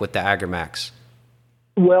killing, like with the Agramax?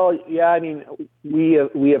 Well, yeah,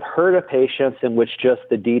 we have heard of patients in which just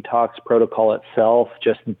the detox protocol itself,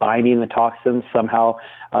 just binding the toxins somehow,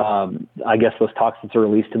 I guess those toxins are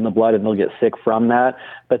released in the blood and they'll get sick from that.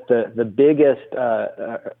 But the biggest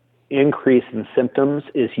increase in symptoms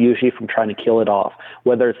is usually from trying to kill it off,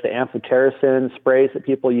 whether it's the amphotericin sprays that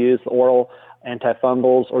people use, oral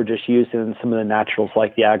antifungals, or just using some of the naturals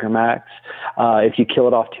like the Agramax. If you kill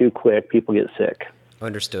it off too quick, people get sick.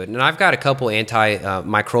 Understood. And I've got a couple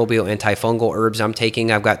microbial antifungal herbs I'm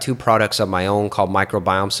taking. I've got 2 products of my own called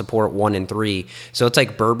Microbiome Support 1 and 3. So it's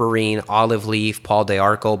like berberine, olive leaf, Paul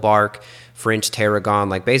d'Arco bark, French tarragon,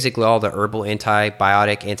 like basically all the herbal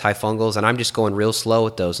antibiotic antifungals. And I'm just going real slow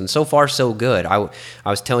with those. And so far, so good. I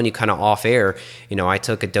was telling you kind of off air, I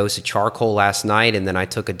took a dose of charcoal last night, and then I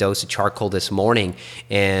took a dose of charcoal this morning.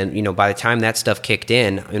 And, by the time that stuff kicked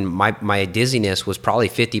in, and my dizziness was probably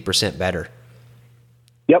 50% better.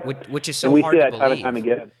 Yep. Which is so hard to believe. We see that time and time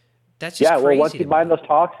again. That's just crazy. Well, once you bind those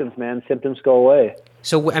toxins, man, symptoms go away.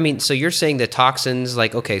 So, I mean, so you're saying the toxins,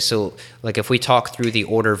 like, okay, so like if we talk through the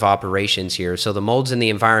order of operations here, so the mold's in the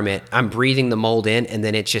environment, I'm breathing the mold in, and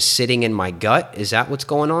then it's just sitting in my gut. Is that what's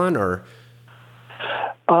going on, or?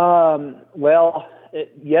 Well,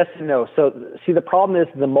 yes and no. So, see, the problem is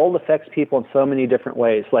the mold affects people in so many different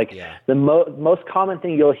ways. Like the most common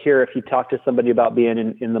thing you'll hear if you talk to somebody about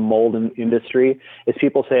being in the mold industry is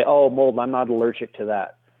people say, "Oh, mold, I'm not allergic to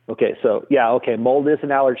that." Okay, so mold is an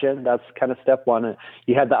allergen. That's kind of step one.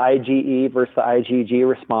 You have the IgE versus the IgG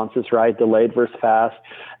responses, right? Delayed versus fast.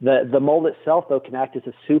 The mold itself, though, can act as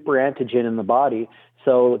a super antigen in the body.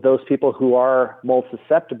 So those people who are mold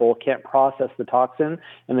susceptible can't process the toxin,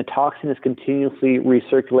 and the toxin is continuously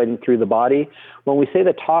recirculating through the body. When we say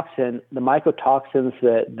the toxin, the mycotoxins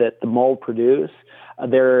that the mold produce,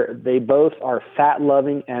 they both are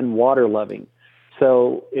fat-loving and water-loving.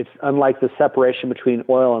 So it's unlike the separation between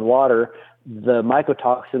oil and water, the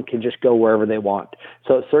mycotoxin can just go wherever they want.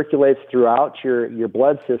 So it circulates throughout your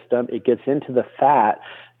blood system. It gets into the fat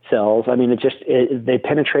cells. I mean, they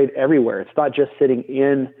penetrate everywhere. It's not just sitting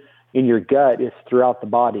in your gut. It's throughout the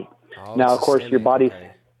body. Oh, now, of course, your body. Okay.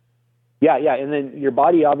 Yeah. And then your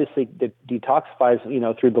body obviously detoxifies,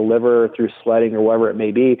 through the liver, through sweating or whatever it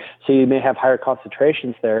may be. So you may have higher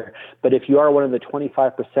concentrations there. But if you are one of the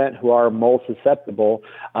 25% who are mold susceptible,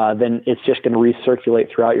 then it's just going to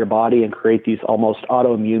recirculate throughout your body and create these almost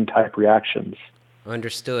autoimmune type reactions.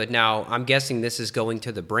 Understood. Now, I'm guessing this is going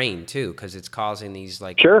to the brain too, because it's causing these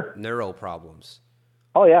neuro problems.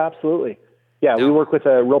 Oh, yeah, absolutely. Yeah, we work with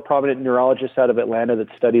a real prominent neurologist out of Atlanta that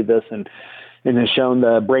studied this and has shown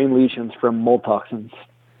the brain lesions from mold toxins.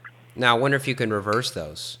 Now, I wonder if you can reverse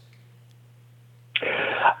those.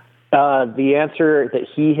 The answer that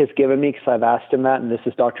he has given me, because I've asked him that, and this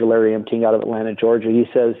is Dr. Larry Emting out of Atlanta, Georgia, he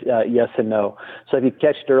says yes and no. So if you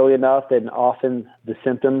catch it early enough, then often the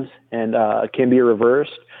symptoms can be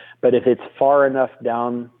reversed. But if it's far enough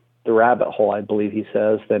down the rabbit hole, I believe he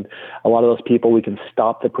says, then a lot of those people, we can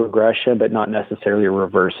stop the progression, but not necessarily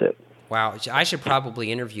reverse it. Wow. I should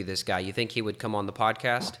probably interview this guy. You think he would come on the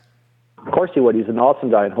podcast? Of course he would. He's an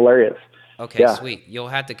awesome guy and hilarious. Okay, sweet. You'll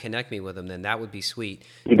have to connect me with him then. That would be sweet.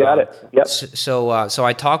 You got it. Yep. So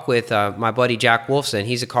I talked with my buddy Jack Wolfson.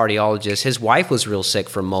 He's a cardiologist. His wife was real sick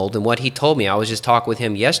from mold, and what he told me, I was just talking with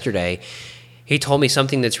him yesterday, he told me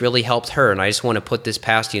something that's really helped her, and I just want to put this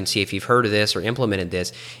past you and see if you've heard of this or implemented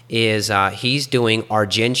this, is he's doing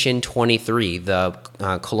Argentium 23, the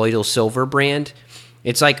colloidal silver brand.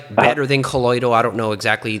 It's like better than colloidal. I don't know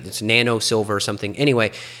exactly. It's nano silver or something.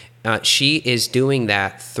 Anyway, she is doing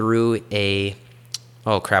that through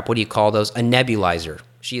what do you call those? A nebulizer.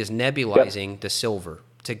 She is nebulizing the silver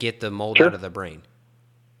to get the mold out of the brain.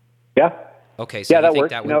 Yeah. Okay, so you think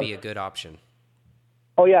that would be a good option?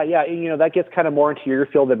 Oh, yeah. That gets kind of more into your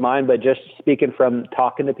field than mine, but just speaking from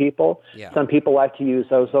talking to people, some people like to use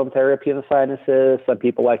ozone therapy in the sinuses. Some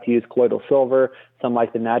people like to use colloidal silver. Some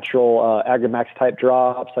like the natural Agramax type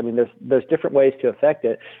drops. I mean, there's different ways to affect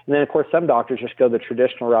it. And then, of course, some doctors just go the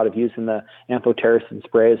traditional route of using the amphotericin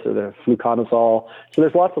sprays or the fluconazole. So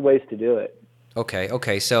there's lots of ways to do it.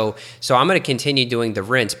 Okay. So I'm going to continue doing the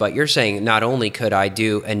rinse, but you're saying not only could I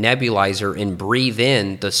do a nebulizer and breathe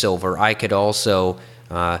in the silver, I could also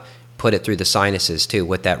put it through the sinuses too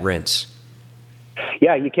with that rinse.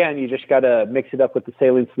 Yeah, you can. You just got to mix it up with the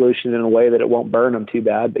saline solution in a way that it won't burn them too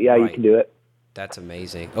bad. But you can do it. That's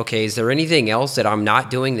amazing. Okay, is there anything else that I'm not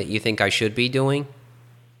doing that you think I should be doing?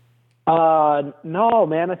 No,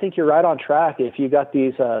 man, I think you're right on track. If you got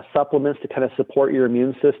these supplements to kind of support your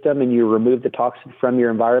immune system and you remove the toxin from your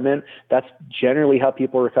environment, that's generally how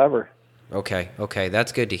people recover. Okay,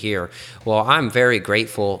 that's good to hear. Well, I'm very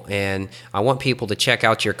grateful, and I want people to check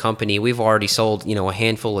out your company. We've already sold, a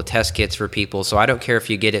handful of test kits for people, so I don't care if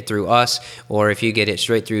you get it through us or if you get it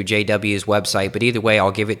straight through JW's website, but either way,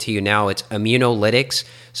 I'll give it to you now. It's ImmunoLytics,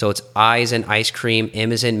 so it's I as in ice cream,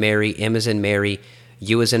 M as in Mary, M as in Mary,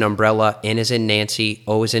 U as in umbrella, N as in Nancy,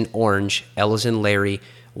 O as in orange, L as in Larry,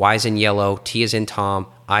 Y as in yellow, T as in Tom,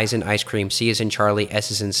 I as in ice cream, C as in Charlie,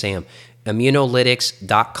 S as in Sam.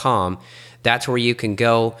 ImmunoLytics.com. That's where you can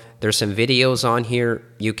go. There's some videos on here.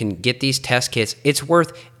 You can get these test kits. It's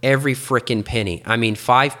worth every frickin' penny. I mean,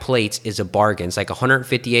 5 plates is a bargain. It's like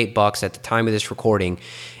 $158 at the time of this recording.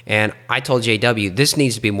 And I told JW, this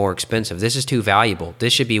needs to be more expensive. This is too valuable.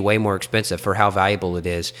 This should be way more expensive for how valuable it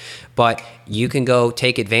is. But you can go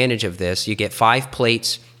take advantage of this. You get 5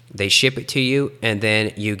 plates. They ship it to you, and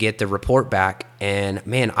then you get the report back. And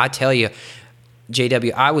man, I tell you,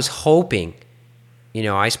 JW, I was hoping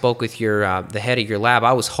I spoke with the head of your lab.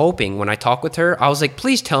 I was hoping when I talked with her, I was like,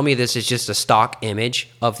 please tell me this is just a stock image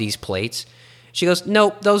of these plates. She goes,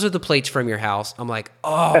 nope, those are the plates from your house. I'm like,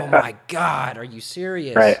 oh my God, are you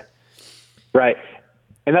serious? Right. Right.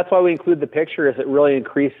 And that's why we include the picture, is it really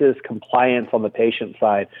increases compliance on the patient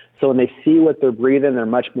side. So when they see what they're breathing, they're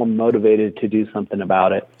much more motivated to do something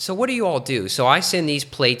about it. So what do you all do? So I send these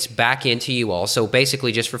plates back into you all. So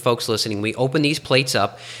basically, just for folks listening, we open these plates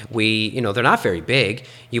up. They're not very big.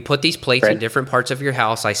 You put these plates in different parts of your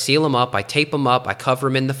house. I seal them up. I tape them up. I cover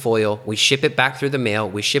them in the foil. We ship it back through the mail.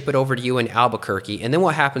 We ship it over to you in Albuquerque. And then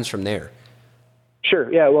what happens from there?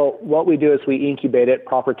 Sure. Yeah. Well, what we do is we incubate it,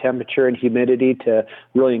 proper temperature and humidity to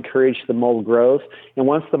really encourage the mold growth. And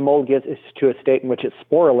once the mold gets to a state in which it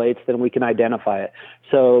sporulates, then we can identify it.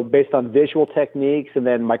 So based on visual techniques and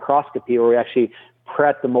then microscopy, where we actually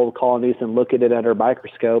pret the mold colonies and look at it under a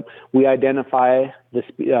microscope, we identify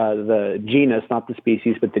the genus, not the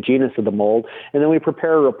species, but the genus of the mold. And then we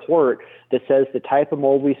prepare a report that says the type of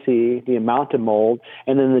mold we see, the amount of mold,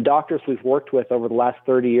 and then the doctors we've worked with over the last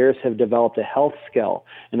 30 years have developed a health scale.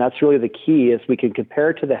 And that's really the key, is we can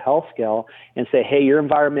compare it to the health scale and say, hey, your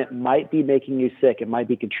environment might be making you sick. It might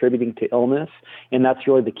be contributing to illness. And that's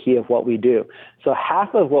really the key of what we do. So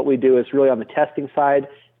half of what we do is really on the testing side.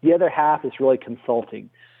 The other half is really consulting.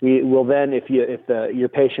 We will then, if your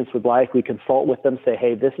patients would like, we consult with them, say,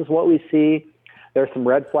 hey, this is what we see. There are some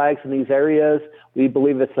red flags in these areas. We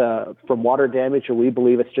believe it's from water damage, or we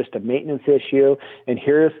believe it's just a maintenance issue. And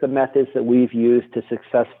here's the methods that we've used to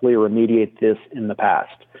successfully remediate this in the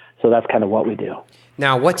past. So that's kind of what we do.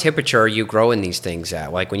 Now, what temperature are you growing these things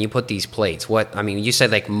at? Like when you put these plates, you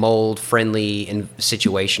said like mold friendly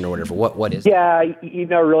situation or whatever. What is that?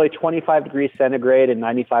 Yeah, really 25 degrees centigrade and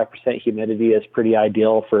 95% humidity is pretty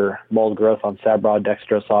ideal for mold growth on Sabrod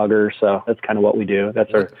dextrose augers. So that's kind of what we do.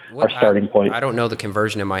 That's our starting point. I don't know the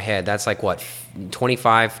conversion in my head. That's like what,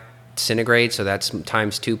 25 centigrade? So that's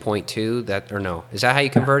times 2.2. Is that how you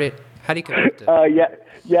convert it? How do you convert it?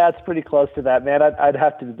 Yeah, it's pretty close to that, man. I'd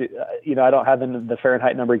have to do, I don't have the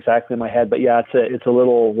Fahrenheit number exactly in my head, but yeah, it's a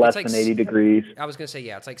little less than 80 degrees. I was going to say,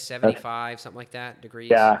 it's like 75, something like that,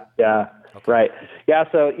 degrees. Yeah, okay. Right. Yeah,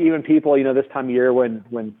 so even people, this time of year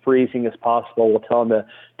when freezing is possible, we'll tell them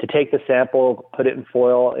to take the sample, put it in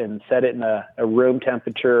foil, and set it in a room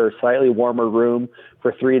temperature or slightly warmer room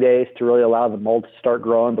for 3 days to really allow the mold to start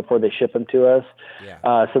growing before they ship them to us,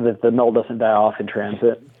 so that the mold doesn't die off in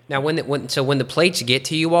transit. Now, when the plates get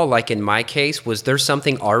to you all, like in my case, was there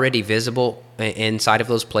something already visible inside of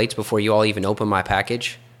those plates before you all even open my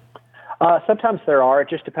package? Sometimes there are. It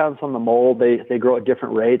just depends on the mold. They grow at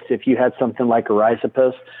different rates. If you had something like a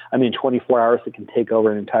rhizopus, 24 hours it can take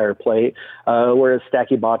over an entire plate, whereas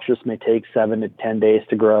Stachybotrys may take 7 to 10 days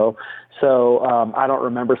to grow. So I don't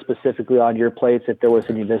remember specifically on your plates if there was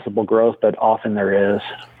any visible growth, but often there is.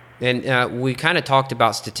 And we kind of talked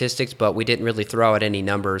about statistics, but we didn't really throw out any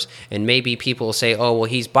numbers. And maybe people will say, oh, well,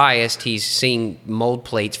 he's biased. He's seeing mold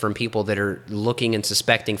plates from people that are looking and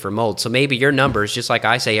suspecting for mold. So maybe your numbers, just like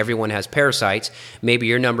I say, everyone has parasites, maybe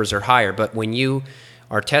your numbers are higher. But when you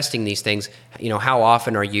are testing these things, how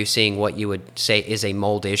often are you seeing what you would say is a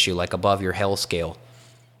mold issue, like above your health scale?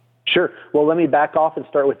 Sure. Well, let me back off and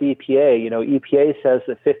start with EPA. EPA says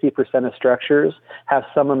that 50% of structures have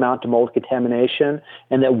some amount of mold contamination,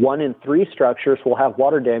 and that 1 in 3 structures will have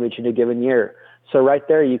water damage in a given year. So right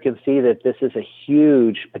there, you can see that this is a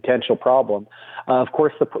huge potential problem. Of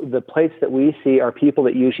course, the plates that we see are people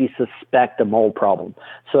that usually suspect a mold problem.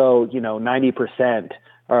 So, 90%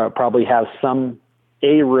 probably have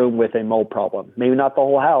a room with a mold problem. Maybe not the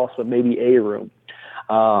whole house, but maybe a room.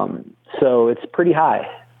 So it's pretty high.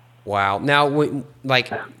 Wow. Now,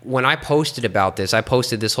 when I posted about this, I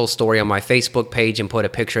posted this whole story on my Facebook page and put a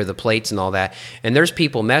picture of the plates and all that. And there's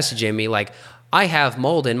people messaging me like, I have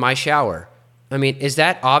mold in my shower. Is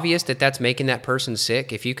that obvious that that's making that person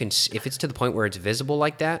sick? If it's to the point where it's visible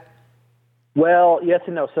like that? Well, yes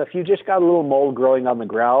and no. So if you just got a little mold growing on the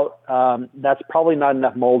grout, that's probably not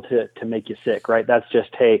enough mold to make you sick, right? That's just,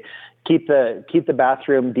 hey, keep the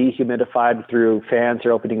bathroom dehumidified through fans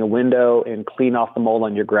or opening a window and clean off the mold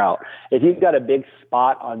on your grout. If you've got a big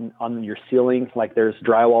spot on your ceiling, like there's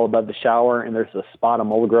drywall above the shower and there's a spot of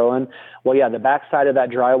mold growing, well, yeah, the backside of that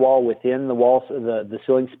drywall within the walls, the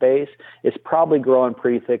ceiling space is probably growing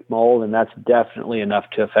pretty thick mold, and that's definitely enough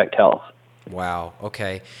to affect health. Wow.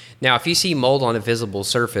 Okay. Now, if you see mold on a visible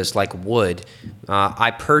surface like wood,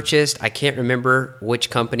 I can't remember which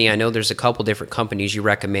company. I know there's a couple different companies you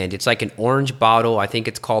recommend. It's like an orange bottle. I think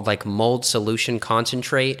it's called like mold solution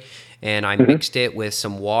concentrate. And I mixed it with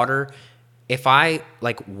some water. if I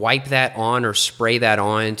like wipe that on or spray that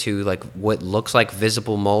on to like what looks like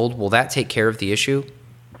visible mold, will that take care of the issue?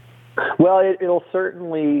 Well, it'll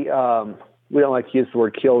certainly, we don't like to use the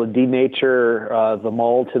word kill, denature the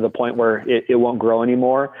mold to the point where it won't grow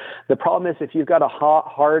anymore. The problem is if you've got a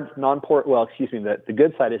hard non-porous, the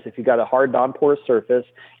good side is if you've got a hard non-porous surface,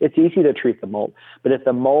 it's easy to treat the mold. But if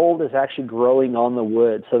the mold is actually growing on the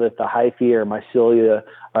wood so that the hyphae or mycelia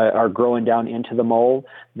are growing down into the mold,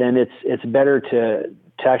 then it's better to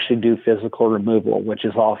actually do physical removal, which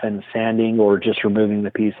is often sanding or just removing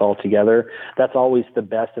the piece altogether. That's always the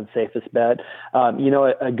best and safest bet.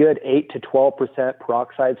 A good 8 to 12%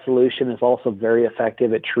 peroxide solution is also very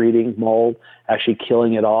effective at treating mold, actually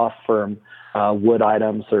killing it off from wood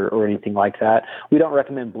items or anything like that. We don't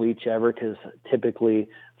recommend bleach ever because typically,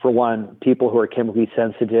 for one, people who are chemically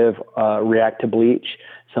sensitive react to bleach.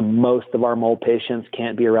 So most of our mold patients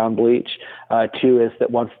can't be around bleach. Two is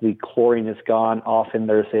that once the chlorine is gone, often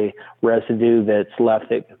there's a residue that's left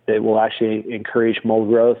that will actually encourage mold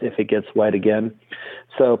growth if it gets wet again.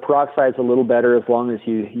 So peroxide's a little better as long as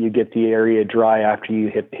you get the area dry after you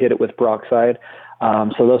hit it with peroxide.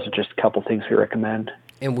 So those are just a couple things we recommend.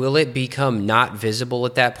 And will it become not visible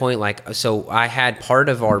at that point? Like, so I had part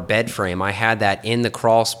of our bed frame, I had that in the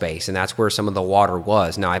crawl space, and that's where some of the water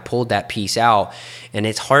was. Now I pulled that piece out, and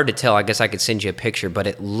it's hard to tell. I guess I could send you a picture, but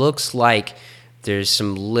it looks like there's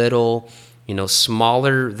some little,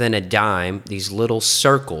 smaller than a dime, these little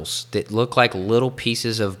circles that look like little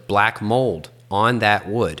pieces of black mold on that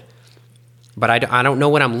wood. But I don't know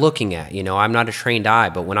what I'm looking at. I'm not a trained eye,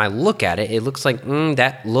 but when I look at it, it looks like,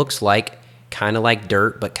 that looks like kind of like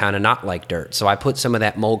dirt, but kind of not like dirt. So I put some of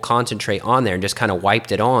that mold concentrate on there and just kind of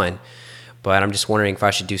wiped it on. But I'm just wondering if I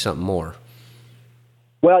should do something more.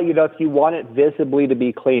 Well, if you want it visibly to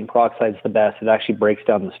be clean, peroxide's the best. It actually breaks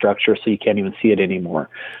down the structure so you can't even see it anymore.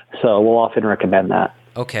 So we'll often recommend that.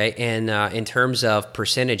 Okay, and in terms of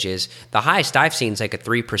percentages, the highest I've seen is like a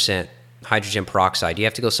 3% hydrogen peroxide. Do you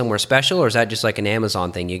have to go somewhere special, or is that just like an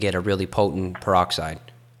Amazon thing? You get a really potent peroxide?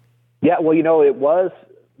 Yeah, well, it was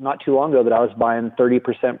not too long ago that I was buying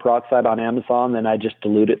 30% peroxide on Amazon, then I just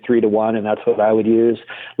dilute it 3 to 1, and that's what I would use.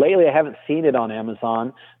 Lately, I haven't seen it on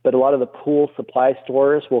Amazon, but a lot of the pool supply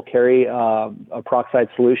stores will carry a peroxide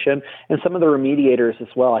solution, and some of the remediators as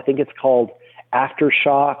well. I think it's called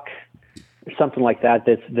Aftershock, something like that.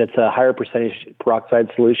 That's a higher percentage peroxide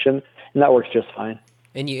solution, and that works just fine.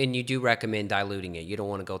 And you do recommend diluting it. You don't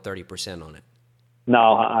want to go 30% on it.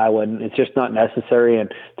 No, I wouldn't. It's just not necessary,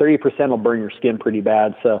 and 30% will burn your skin pretty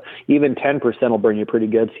bad. So even 10% will burn you pretty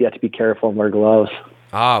good, so you have to be careful and wear gloves.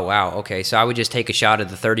 Oh, wow. Okay, so I would just take a shot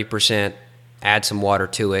of the 30%, add some water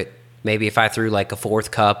to it. Maybe if I threw like a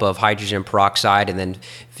 1/4 cup of hydrogen peroxide and then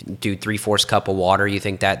do 3/4 cup of water, you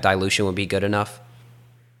think that dilution would be good enough?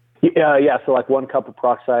 Yeah. So like 1 cup of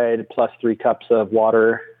peroxide plus 3 cups of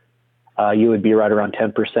water, you would be right around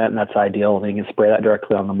 10%, and that's ideal. And you can spray that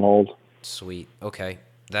directly on the mold. Sweet. Okay.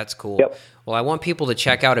 That's cool. Yep. Well, I want people to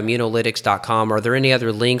check out ImmunoLytics.com. Are there any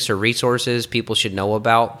other links or resources people should know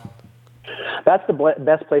about? That's the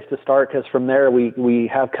best place to start, because from there we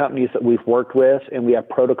have companies that we've worked with, and we have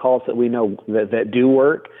protocols that we know that do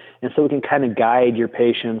work. And so we can kind of guide your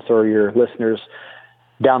patients or your listeners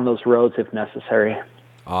down those roads if necessary.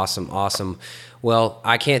 Awesome. Well,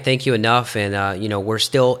 I can't thank you enough, and we're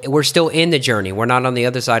still in the journey. We're not on the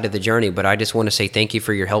other side of the journey, but I just want to say thank you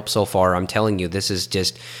for your help so far. I'm telling you, this is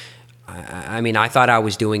just, I thought I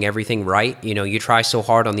was doing everything right. You try so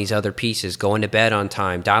hard on these other pieces, going to bed on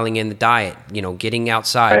time, dialing in the diet, getting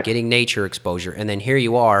outside, right, getting nature exposure, and then here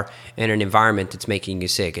you are in an environment that's making you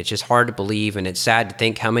sick. It's just hard to believe, and it's sad to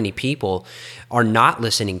think how many people are not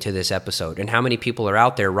listening to this episode, and how many people are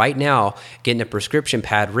out there right now getting a prescription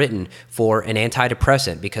pad written for an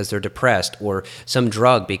antidepressant because they're depressed, or some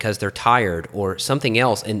drug because they're tired, or something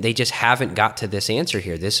else, and they just haven't got to this answer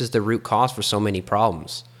here. This is the root cause for so many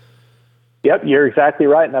problems. Yep, you're exactly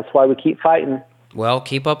right, and that's why we keep fighting. Well,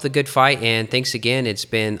 keep up the good fight, and thanks again. It's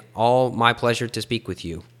been all my pleasure to speak with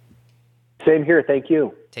you. Same here. Thank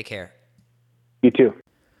you. Take care. You too.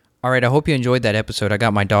 All right, I hope you enjoyed that episode. I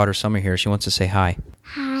got my daughter Summer here. She wants to say hi.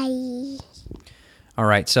 Hi. All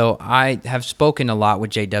right, so I have spoken a lot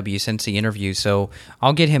with JW since the interview, so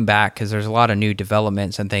I'll get him back because there's a lot of new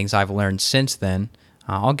developments and things I've learned since then.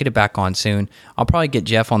 I'll get it back on soon. I'll probably get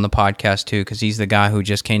Jeff on the podcast too, because he's the guy who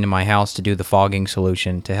just came to my house to do the fogging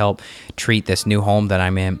solution to help treat this new home that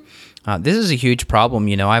I'm in. This is a huge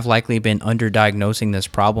problem. I've likely been underdiagnosing this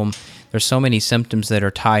problem. There's so many symptoms that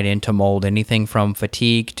are tied into mold, anything from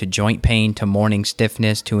fatigue to joint pain to morning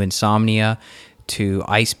stiffness to insomnia to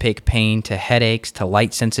ice pick pain, to headaches, to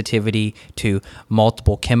light sensitivity, to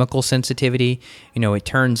multiple chemical sensitivity. It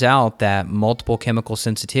turns out that multiple chemical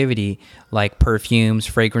sensitivity, like perfumes,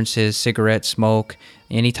 fragrances, cigarette smoke,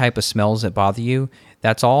 any type of smells that bother you,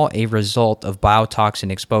 that's all a result of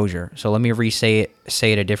biotoxin exposure. So let me say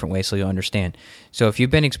it a different way so you'll understand. So if you've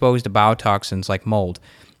been exposed to biotoxins like mold,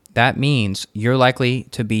 that means you're likely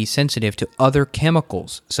to be sensitive to other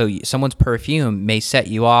chemicals. So someone's perfume may set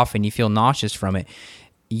you off and you feel nauseous from it.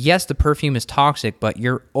 Yes, the perfume is toxic, but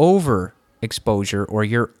your overexposure, or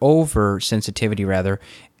your oversensitivity rather,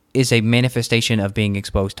 is a manifestation of being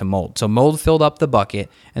exposed to mold. So mold filled up the bucket,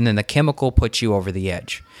 and then the chemical puts you over the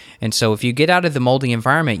edge. And so if you get out of the moldy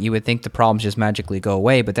environment, you would think the problems just magically go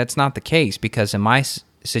away, but that's not the case, because in my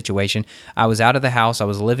situation, I was out of the house, I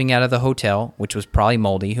was living out of the hotel, which was probably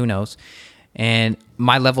moldy, who knows, and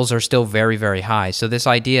my levels are still very, very high. So this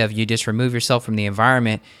idea of you just remove yourself from the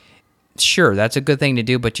environment, sure, that's a good thing to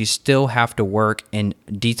do, but you still have to work and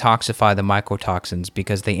detoxify the mycotoxins,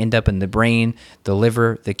 because they end up in the brain, the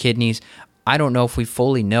liver, the kidneys. I don't know if we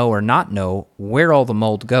fully know or not know where all the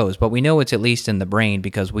mold goes, but we know it's at least in the brain,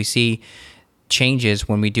 because we see changes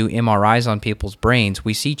when we do MRIs on people's brains.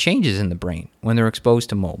 We see changes in the brain when they're exposed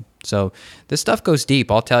to mold. So this stuff goes deep,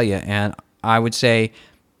 I'll tell you. And I would say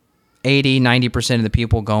 80-90% of the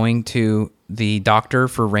people going to the doctor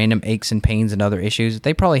for random aches and pains and other issues,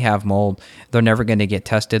 they probably have mold. They're never going to get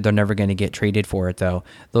tested. They're never going to get treated for it, though.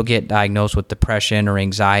 They'll get diagnosed with depression or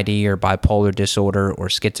anxiety or bipolar disorder or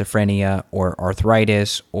schizophrenia or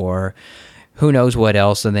arthritis or who knows what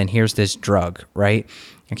else. And then here's this drug, right?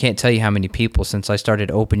 I can't tell you how many people, since I started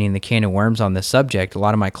opening the can of worms on this subject, a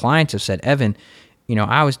lot of my clients have said, Evan,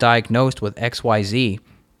 I was diagnosed with XYZ.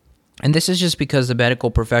 And this is just because the medical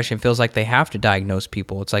profession feels like they have to diagnose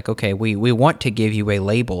people. It's like, okay, we want to give you a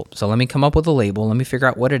label. So let me come up with a label. Let me figure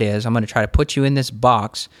out what it is. I'm going to try to put you in this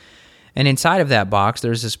box. And inside of that box,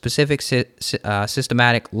 there's a specific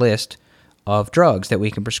systematic list of drugs that we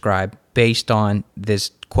can prescribe based on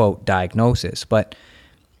this, quote, diagnosis. But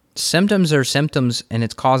symptoms are symptoms, and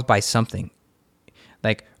it's caused by something.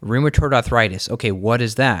 Like rheumatoid arthritis. Okay, what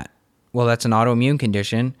is that? Well, that's an autoimmune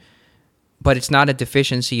condition. But it's not a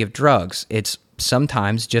deficiency of drugs. It's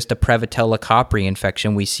sometimes just a Prevotella copri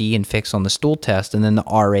infection we see and fix on the stool test, and then the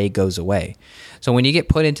RA goes away. So when you get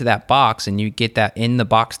put into that box and you get that in the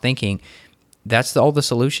box thinking, that's all the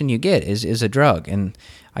solution you get is a drug. And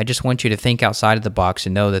I just want you to think outside of the box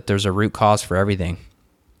and know that there's a root cause for everything.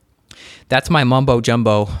 That's my mumbo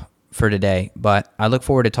jumbo for today, but I look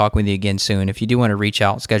forward to talking with you again soon. If you do want to reach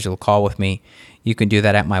out, schedule a call with me, you can do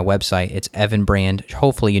that at my website. It's Evan Brand.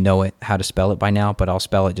 Hopefully you know how to spell it by now, but I'll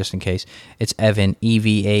spell it just in case. It's Evan,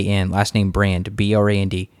 E-V-A-N, last name Brand,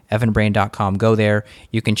 B-R-A-N-D, evanbrand.com. Go there.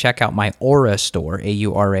 You can check out my Aura store,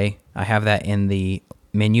 A-U-R-A. I have that in the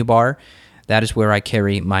menu bar. That is where I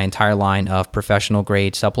carry my entire line of professional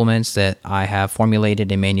grade supplements that I have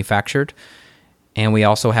formulated and manufactured. And we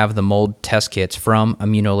also have the mold test kits from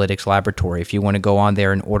ImmunoLytics Laboratory. If you want to go on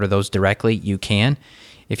there and order those directly, you can.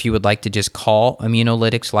 If you would like to just call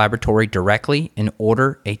ImmunoLytics Laboratory directly and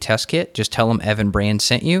order a test kit, just tell them Evan Brand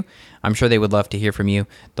sent you. I'm sure they would love to hear from you.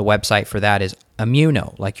 The website for that is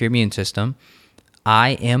Immuno, like your immune system,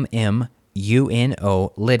 IMMUNOLytics,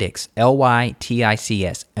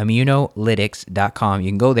 LYTICS, immunolytics.com. You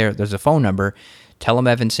can go there. There's a phone number. Tell them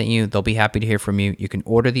Evan sent you. They'll be happy to hear from you. You can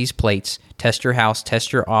order these plates, test your house,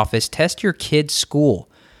 test your office, test your kid's school.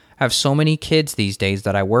 I have so many kids these days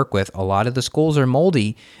that I work with. A lot of the schools are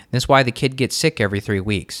moldy. That's why the kid gets sick every 3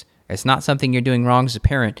 weeks. It's not something you're doing wrong as a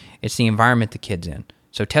parent. It's the environment the kid's in.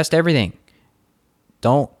 So test everything.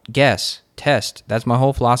 Don't guess. Test. That's my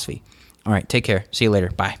whole philosophy. All right, take care. See you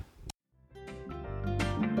later. Bye.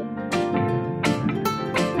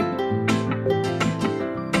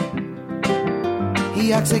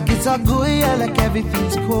 He acts like it's all good, yeah, like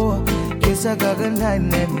everything's cool. Kiss her girl goodnight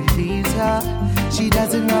and then he leaves her. She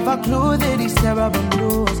doesn't have a clue that he's terrible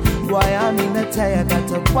news. Why I'm in a tie, I got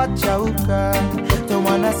to watch out, girl. Don't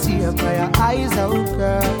wanna see her cry her eyes out,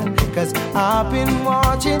 girl. Cause I've been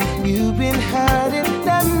watching, you've been hurting.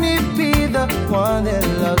 Let me be the one that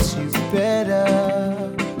loves you better.